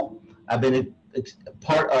horrible. I've been a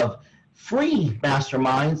part of free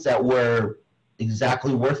masterminds that were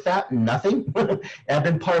exactly worth that, nothing. And I've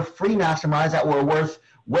been part of free masterminds that were worth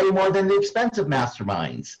way more than the expensive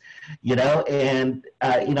masterminds, and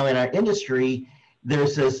in our industry,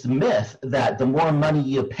 there's this myth that the more money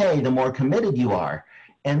you pay, the more committed you are.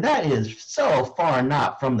 And that is so far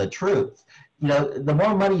not from the truth. The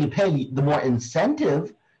more money you pay, the more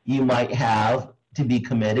incentive you might have to be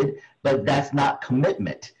committed, but that's not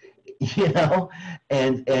commitment,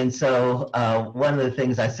 And so one of the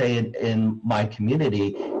things I say in my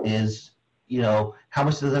community is, how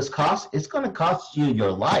much does this cost? It's going to cost you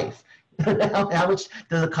your life. How much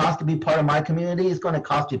does it cost to be part of my community? It's going to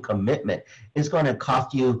cost you commitment. It's going to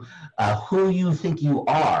cost you who you think you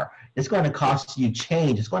are. It's going to cost you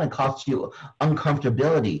change. It's going to cost you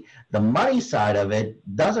uncomfortability. The money side of it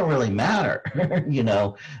doesn't really matter,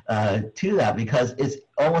 to that, because it's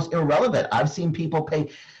almost irrelevant. I've seen people pay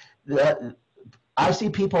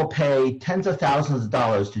tens of thousands of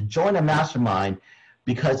dollars to join a mastermind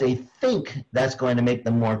because they think that's going to make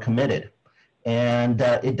them more committed. And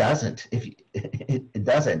it doesn't. It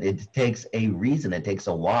doesn't. It takes a reason. It takes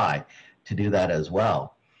a why to do that as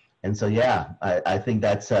well. And so, I think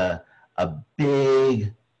that's a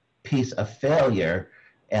big piece of failure.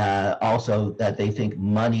 Also, that they think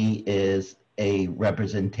money is a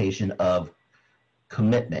representation of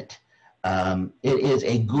commitment. It is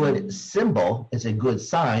a good symbol. It's a good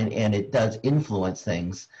sign, and it does influence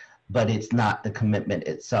things, but it's not the commitment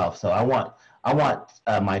itself. So I want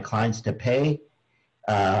my clients to pay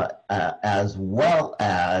as well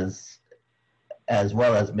as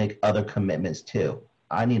make other commitments too.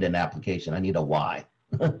 I need an application. I need a why.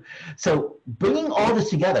 So bringing all this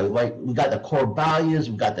together, like we got the core values,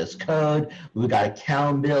 we got this code, we got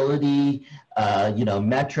accountability,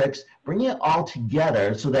 metrics, bringing it all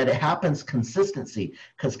together so that it happens consistency,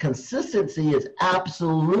 because consistency is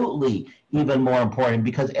absolutely even more important,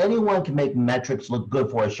 because anyone can make metrics look good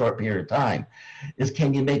for a short period of time.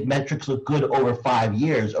 Can you make metrics look good over 5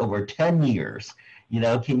 years, over 10 years?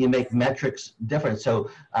 Can you make metrics different? So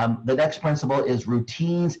the next principle is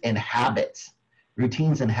routines and habits.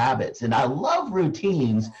 Routines and habits. And I love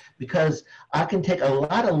routines because I can take a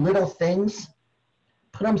lot of little things,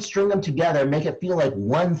 string them together, make it feel like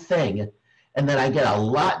one thing, and then I get a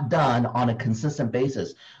lot done on a consistent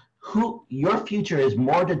basis. Your future is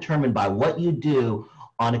more determined by what you do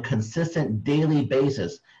on a consistent daily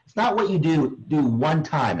basis. It's not what you do one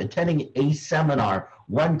time. Attending a seminar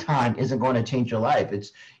one time isn't going to change your life.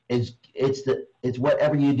 It's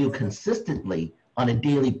whatever you do consistently on a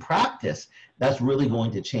daily practice that's really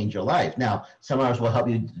going to change your life. Now, seminars will help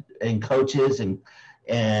you, and coaches and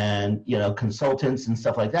consultants and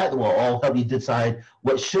stuff like that will all help you decide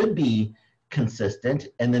what should be consistent,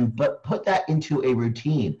 and then put that into a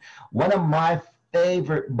routine. One of my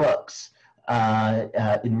favorite books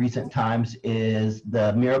in recent times is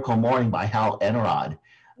The Miracle Morning by Hal Elrod.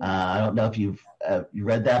 I don't know if you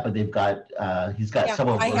read that, but he's got some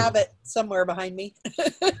of I have it somewhere behind me.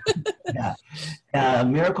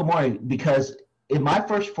 Miracle Morning, because in my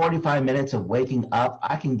first 45 minutes of waking up,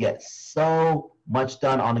 I can get so much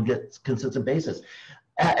done on a consistent basis.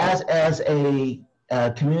 As a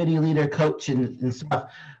community leader, coach, and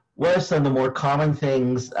stuff, what are some of the more common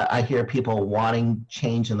things I hear people wanting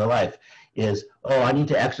change in their life? Is, I need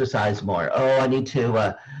to exercise more. I need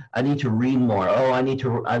to read more. I need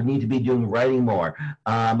to be doing writing more.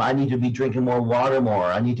 I need to be drinking more water more.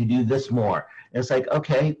 I need to do this more. And it's like,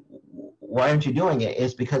 okay, why aren't you doing it?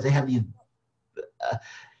 It's because they have these.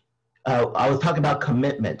 I was talking about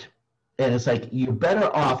commitment, and it's like you're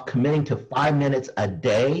better off committing to 5 minutes a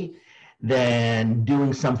day than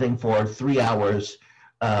doing something for 3 hours,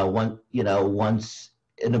 once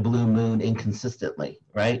in a blue moon inconsistently,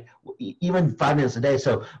 right? Even 5 minutes a day.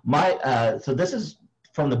 So so this is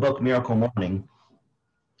from the book Miracle Morning,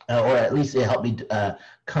 or at least it helped me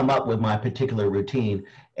come up with my particular routine.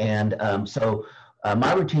 And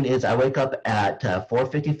my routine is I wake up at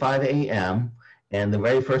 4:55 a.m. and the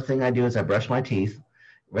very first thing I do is I brush my teeth,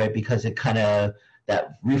 right? Because it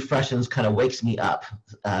that refreshes, wakes me up,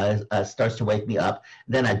 starts to wake me up.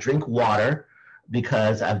 Then I drink water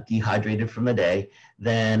because I've dehydrated from the day.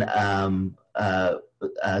 Then I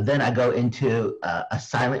go into a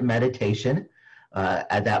silent meditation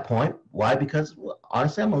at that point. Why? Because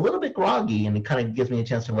honestly, I'm a little bit groggy, and it gives me a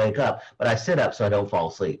chance to wake up. But I sit up so I don't fall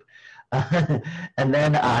asleep. And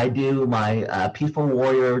then I do my Peaceful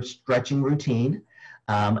Warrior stretching routine,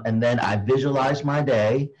 and then I visualize my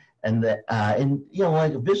day. And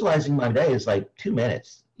visualizing my day is like 2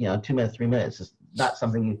 minutes. 2 minutes, 3 minutes. It's not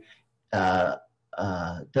something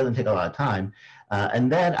doesn't take a lot of time.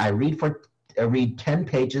 And then I read 10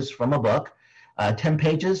 pages from a book. 10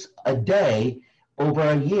 pages a day over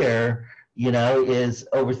a year, is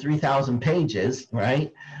over 3,000 pages,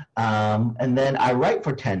 right? And then I write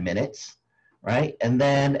for 10 minutes, right? And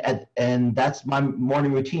then, and that's my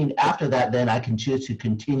morning routine. After that, then I can choose to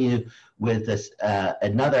continue with this,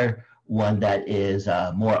 another one that is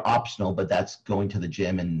more optional, but that's going to the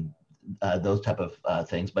gym and those type of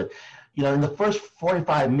things. But, in the first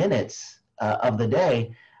 45 minutes of the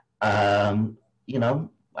day, I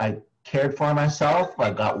cared for myself.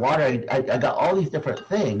 I got water. I got all these different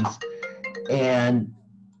things, and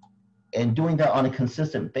doing that on a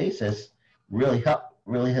consistent basis really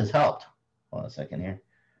has helped. Hold on a second here.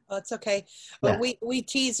 Well, it's okay. But Yeah. we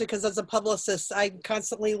tease because as a publicist, I'm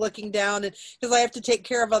constantly looking down because I have to take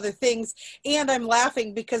care of other things. And I'm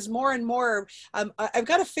laughing because more and more, I've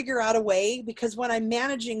got to figure out a way, because when I'm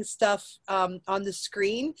managing stuff on the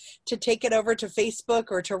screen to take it over to Facebook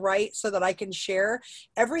or to write so that I can share,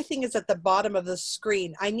 everything is at the bottom of the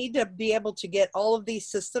screen. I need to be able to get all of these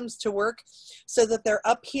systems to work so that they're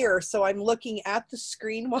up here. So I'm looking at the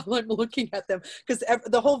screen while I'm looking at them, because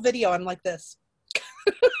the whole video, I'm like this.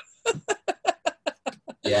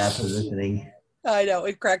 Yeah, positioning. I know,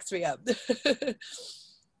 it cracks me up.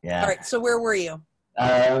 Yeah. All right, so where were you?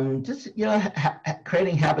 Just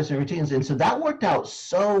creating habits and routines, and so that worked out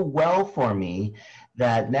so well for me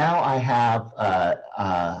that now I have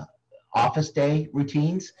office day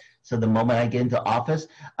routines. So the moment I get into office,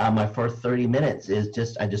 my first 30 minutes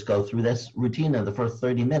is I just go through this routine of the first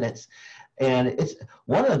 30 minutes, and it's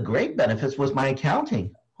one of the great benefits was my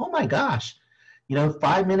accounting. Oh my gosh.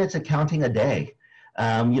 5 minutes accounting a day.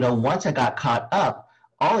 Once I got caught up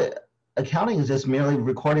accounting is just merely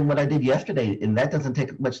recording what I did yesterday, and that doesn't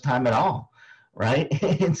take much time at all, right?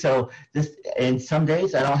 And so and some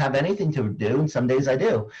days I don't have anything to do, and some days I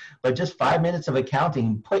do. But just 5 minutes of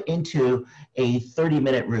accounting put into a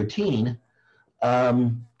 30-minute routine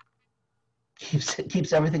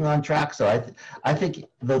keeps everything on track. So I think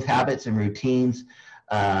those habits and routines,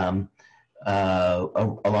 along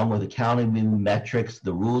with accounting metrics,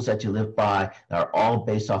 the rules that you live by, are all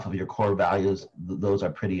based off of your core values. Those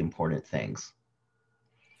are pretty important things.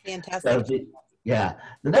 Fantastic. So the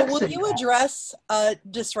But next will thing, you address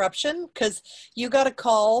disruption? Because you got a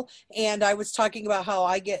call, and I was talking about how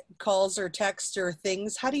I get calls or texts or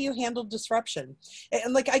things. How do you handle disruption?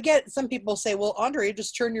 And like, I get some people say, well, Andrea,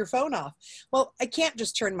 just turn your phone off. Well, I can't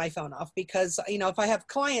just turn my phone off, because, you know, if I have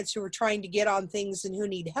clients who are trying to get on things and who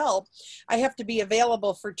need help, I have to be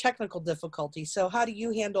available for technical difficulty. So how do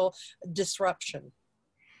you handle disruption?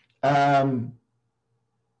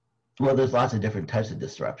 well, there's lots of different types of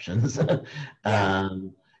disruptions. Yeah.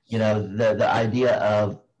 You know, the idea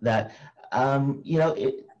of that, you know,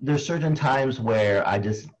 there's certain times where I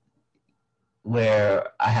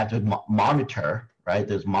have to monitor, right?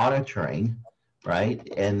 There's monitoring, right?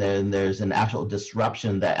 And then there's an actual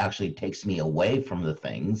disruption that actually takes me away from the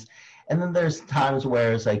things. And then there's times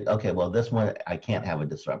where it's like, okay, well, this one, I can't have a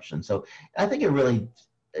disruption. So I think it really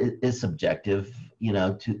is subjective, you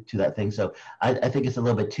know, to that thing. So I think it's a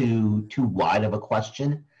little bit too wide of a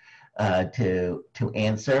question to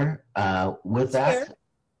answer with That's that. fair.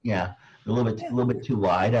 Yeah, a little bit too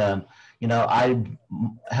wide. You know, I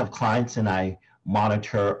have clients and I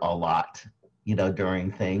monitor a lot, you know,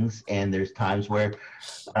 during things, and there's times where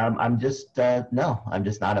I'm just no, I'm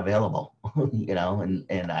just not available, you know,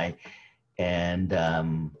 and I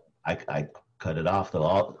cut it off.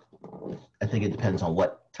 Though I think it depends on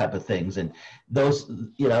what type of things, and those,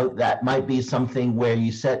 you know, that might be something where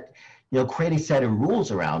you create a set of rules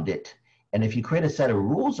around it. And if you create a set of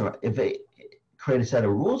rules, around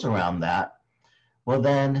that, well,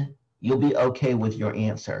 then you'll be okay with your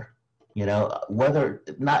answer, you know, whether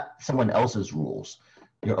not someone else's rules,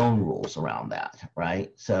 your own rules around that,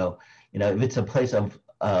 right? So, you know, if it's a place of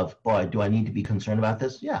boy, do I need to be concerned about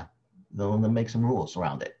this? Yeah, they'll make some rules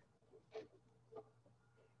around it.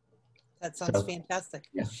 That sounds fantastic.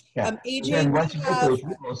 Yeah. AJ, and then once you make those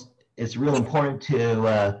rules, it's real important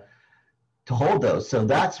to hold those. So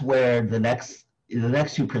that's where the next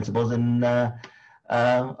two principles, and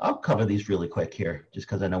I'll cover these really quick here, just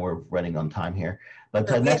because I know we're running on time here. But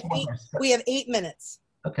we have 8 minutes.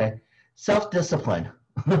 Okay, self-discipline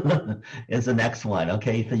is the next one.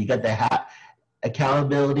 Okay, so you got the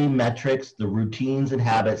accountability metrics, the routines and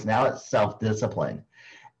habits. Now it's self-discipline.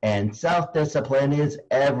 And self-discipline is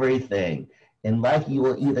everything. In life, you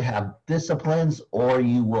will either have disciplines or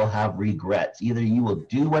you will have regrets. Either you will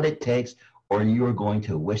do what it takes or you are going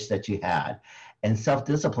to wish that you had. And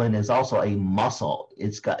self-discipline is also a muscle.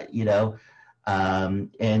 It's got, you know,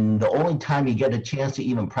 and the only time you get a chance to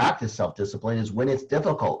even practice self-discipline is when it's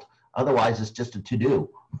difficult. Otherwise, it's just a to-do,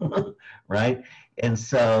 right? And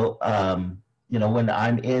so, you know, when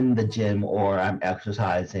I'm in the gym or I'm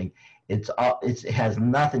exercising, it has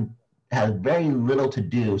very little to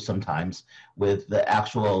do sometimes with the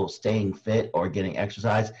actual staying fit or getting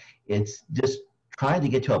exercise. It's just trying to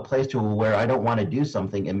get to a place to where I don't want to do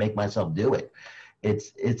something and make myself do it.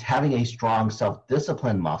 It's having a strong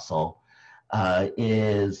self-discipline muscle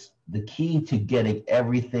is the key to getting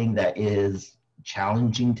everything that is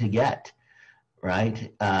challenging to get,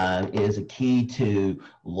 right? Is a key to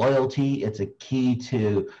loyalty. It's a key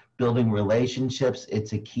to building relationships.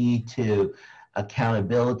 It's a key to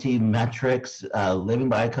accountability, metrics, living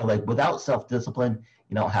by a code. Like, without self-discipline,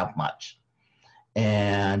 you don't have much.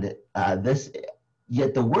 And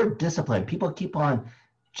yet the word discipline, people keep on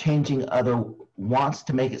changing wants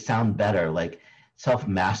to make it sound better, like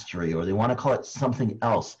self-mastery, or they want to call it something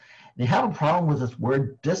else. They have a problem with this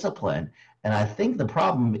word discipline. And I think the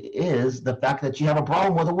problem is the fact that you have a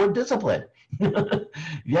problem with the word discipline. If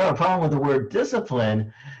you have a problem with the word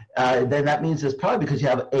discipline, then that means it's probably because you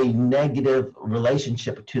have a negative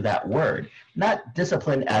relationship to that word. Not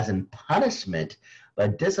discipline as in punishment,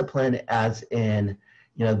 but discipline as in,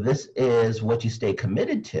 you know, this is what you stay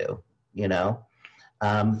committed to, you know.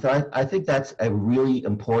 So I think that's a really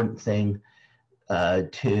important thing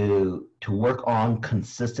to work on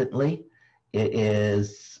consistently. It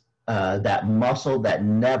is that muscle that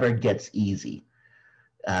never gets easy.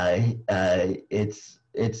 It's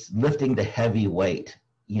lifting the heavy weight,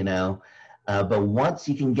 you know. But once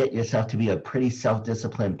you can get yourself to be a pretty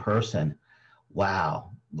self-disciplined person,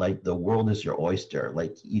 wow, like the world is your oyster.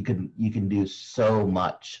 Like you can do so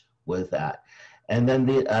much with that. And then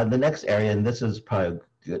the next area, and this is probably a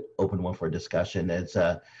good open one for discussion, is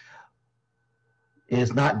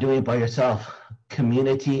not doing it by yourself.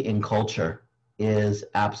 Community and culture is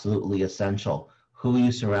absolutely essential. Who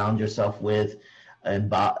you surround yourself with,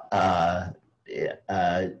 and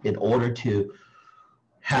in order to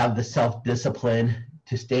have the self-discipline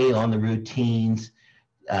to stay on the routines,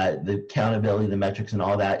 the accountability, the metrics, and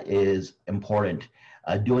all that is important.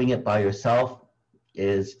 Doing it by yourself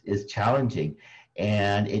is challenging,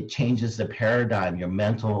 and it changes the paradigm, your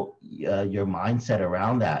mental, your mindset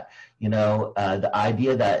around that. The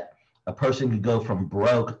idea that a person could go from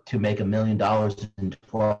broke to make $1 million in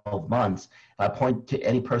 12 months. If I point to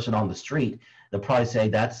any person on the street, they'll probably say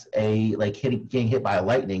that's getting hit by a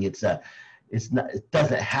lightning. It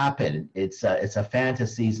doesn't happen. It's a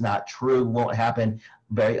fantasy. It's not true. Won't happen.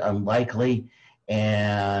 Very unlikely.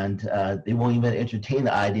 And they won't even entertain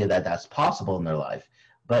the idea that that's possible in their life.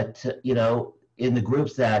 But in the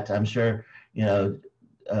groups that I'm sure Gina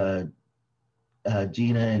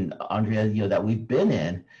and Andrea, that we've been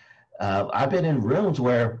in, I've been in rooms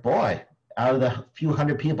where, boy, out of the few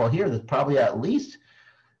hundred people here, there's probably at least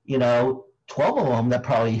 12 of them that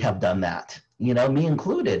probably have done that. Me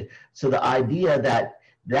included. So the idea that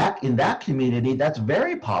in that community, that's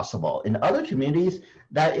very possible. In other communities,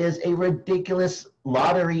 that is a ridiculous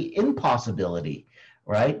lottery impossibility,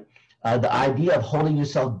 right? The idea of holding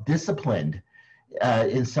yourself disciplined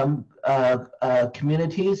in some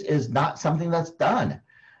communities is not something that's done,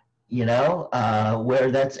 where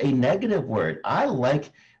that's a negative word. I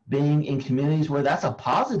like being in communities where that's a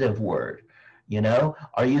positive word.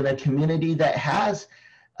 Are you in a community that has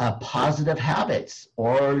positive habits,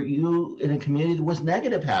 or are you in a community with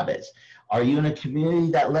negative habits? Are you in a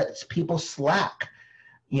community that lets people slack,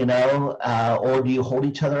 or do you hold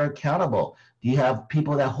each other accountable? Do you have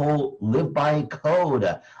people that live by code,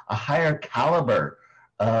 a higher caliber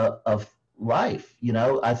of life?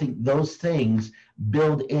 I think those things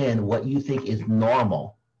build in what you think is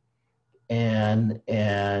normal. And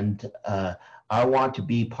I want to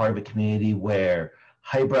be part of a community where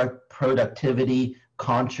hybrid productivity,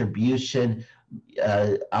 contribution,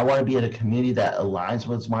 I want to be in a community that aligns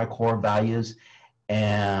with my core values,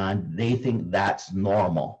 and they think that's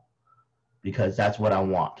normal because that's what I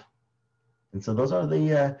want. And so those are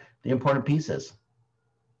the important pieces.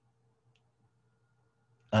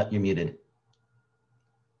 You're muted.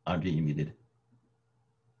 Andrea, you're muted.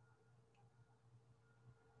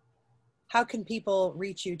 How can people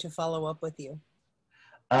reach you to follow up with you?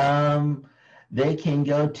 They can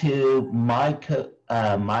go to my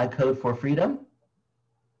code for freedom,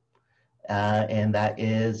 and that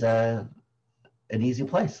is an easy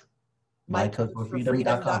place.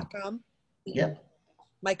 mycodeforfreedom.com. Yep.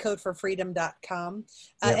 mycodeforfreedom.com.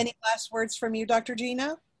 Yep. Any last words from you, Dr.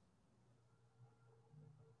 Gina?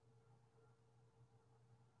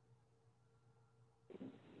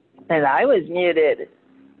 And I was muted.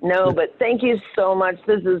 No, but thank you so much.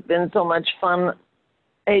 This has been so much fun.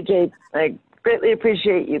 AJ, I greatly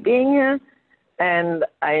appreciate you being here, and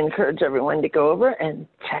I encourage everyone to go over and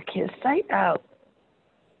check his site out.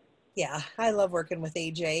 Yeah, I love working with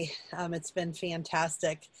AJ. It's been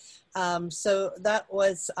fantastic. So that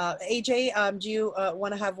was AJ. Do you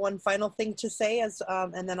want to have one final thing to say, and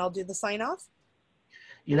then I'll do the sign off?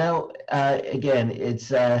 Again,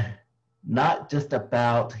 it's not just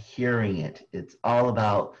about hearing it. It's all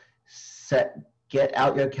about get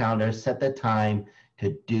out your calendar, set the time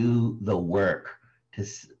to do the work, to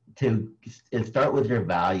start with your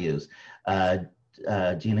values.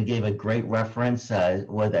 Gina gave a great reference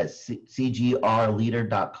with that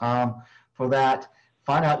cgrleader.com for that.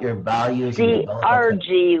 Find out your values.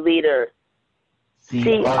 CRG Leader.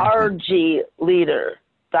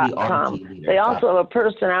 CRGleader.com. They also have a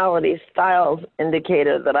personality styles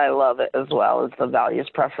indicator that I love it as well as the values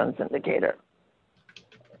preference indicator.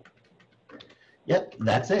 Yep,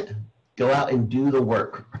 that's it. Go out and do the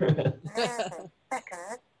work.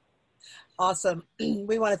 Awesome.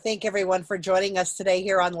 We want to thank everyone for joining us today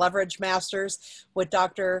here on Leverage Masters with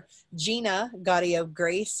Dr. Gina Gaudio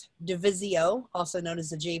Grace, Duvisio, also known as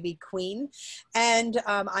the JV Queen. And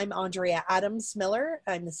I'm Andrea Adams-Miller.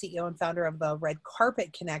 I'm the CEO and founder of the Red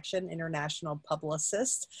Carpet Connection, international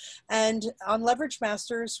publicist. And on Leverage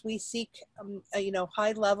Masters, we seek,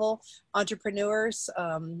 high-level entrepreneurs,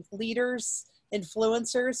 leaders,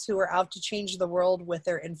 influencers who are out to change the world with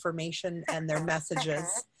their information and their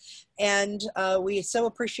messages. And we so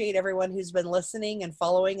appreciate everyone who's been listening and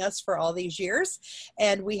following us for all these years.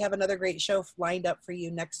 And we have another great show lined up for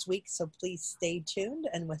you next week. So please stay tuned.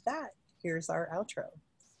 And with that, here's our outro.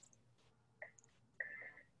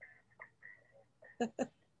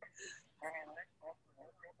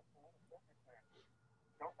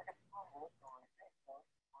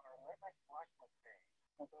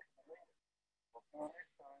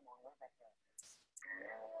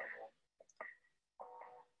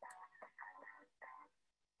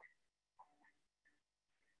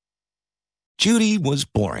 Judy was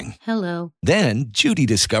boring. Hello. Then Judy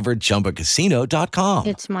discovered ChumbaCasino.com.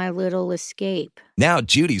 It's my little escape. Now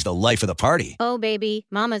Judy's the life of the party. Oh, baby,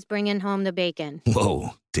 mama's bringing home the bacon.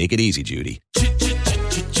 Whoa, take it easy, Judy.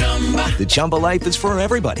 The Chumba life is for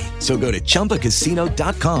everybody. So go to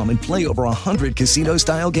ChumbaCasino.com and play over 100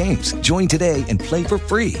 casino-style games. Join today and play for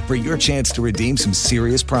free for your chance to redeem some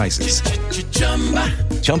serious prizes.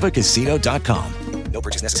 ChumbaCasino.com. No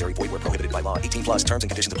purchase necessary. Void where prohibited by law. 18 plus terms and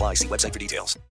conditions apply. See website for details.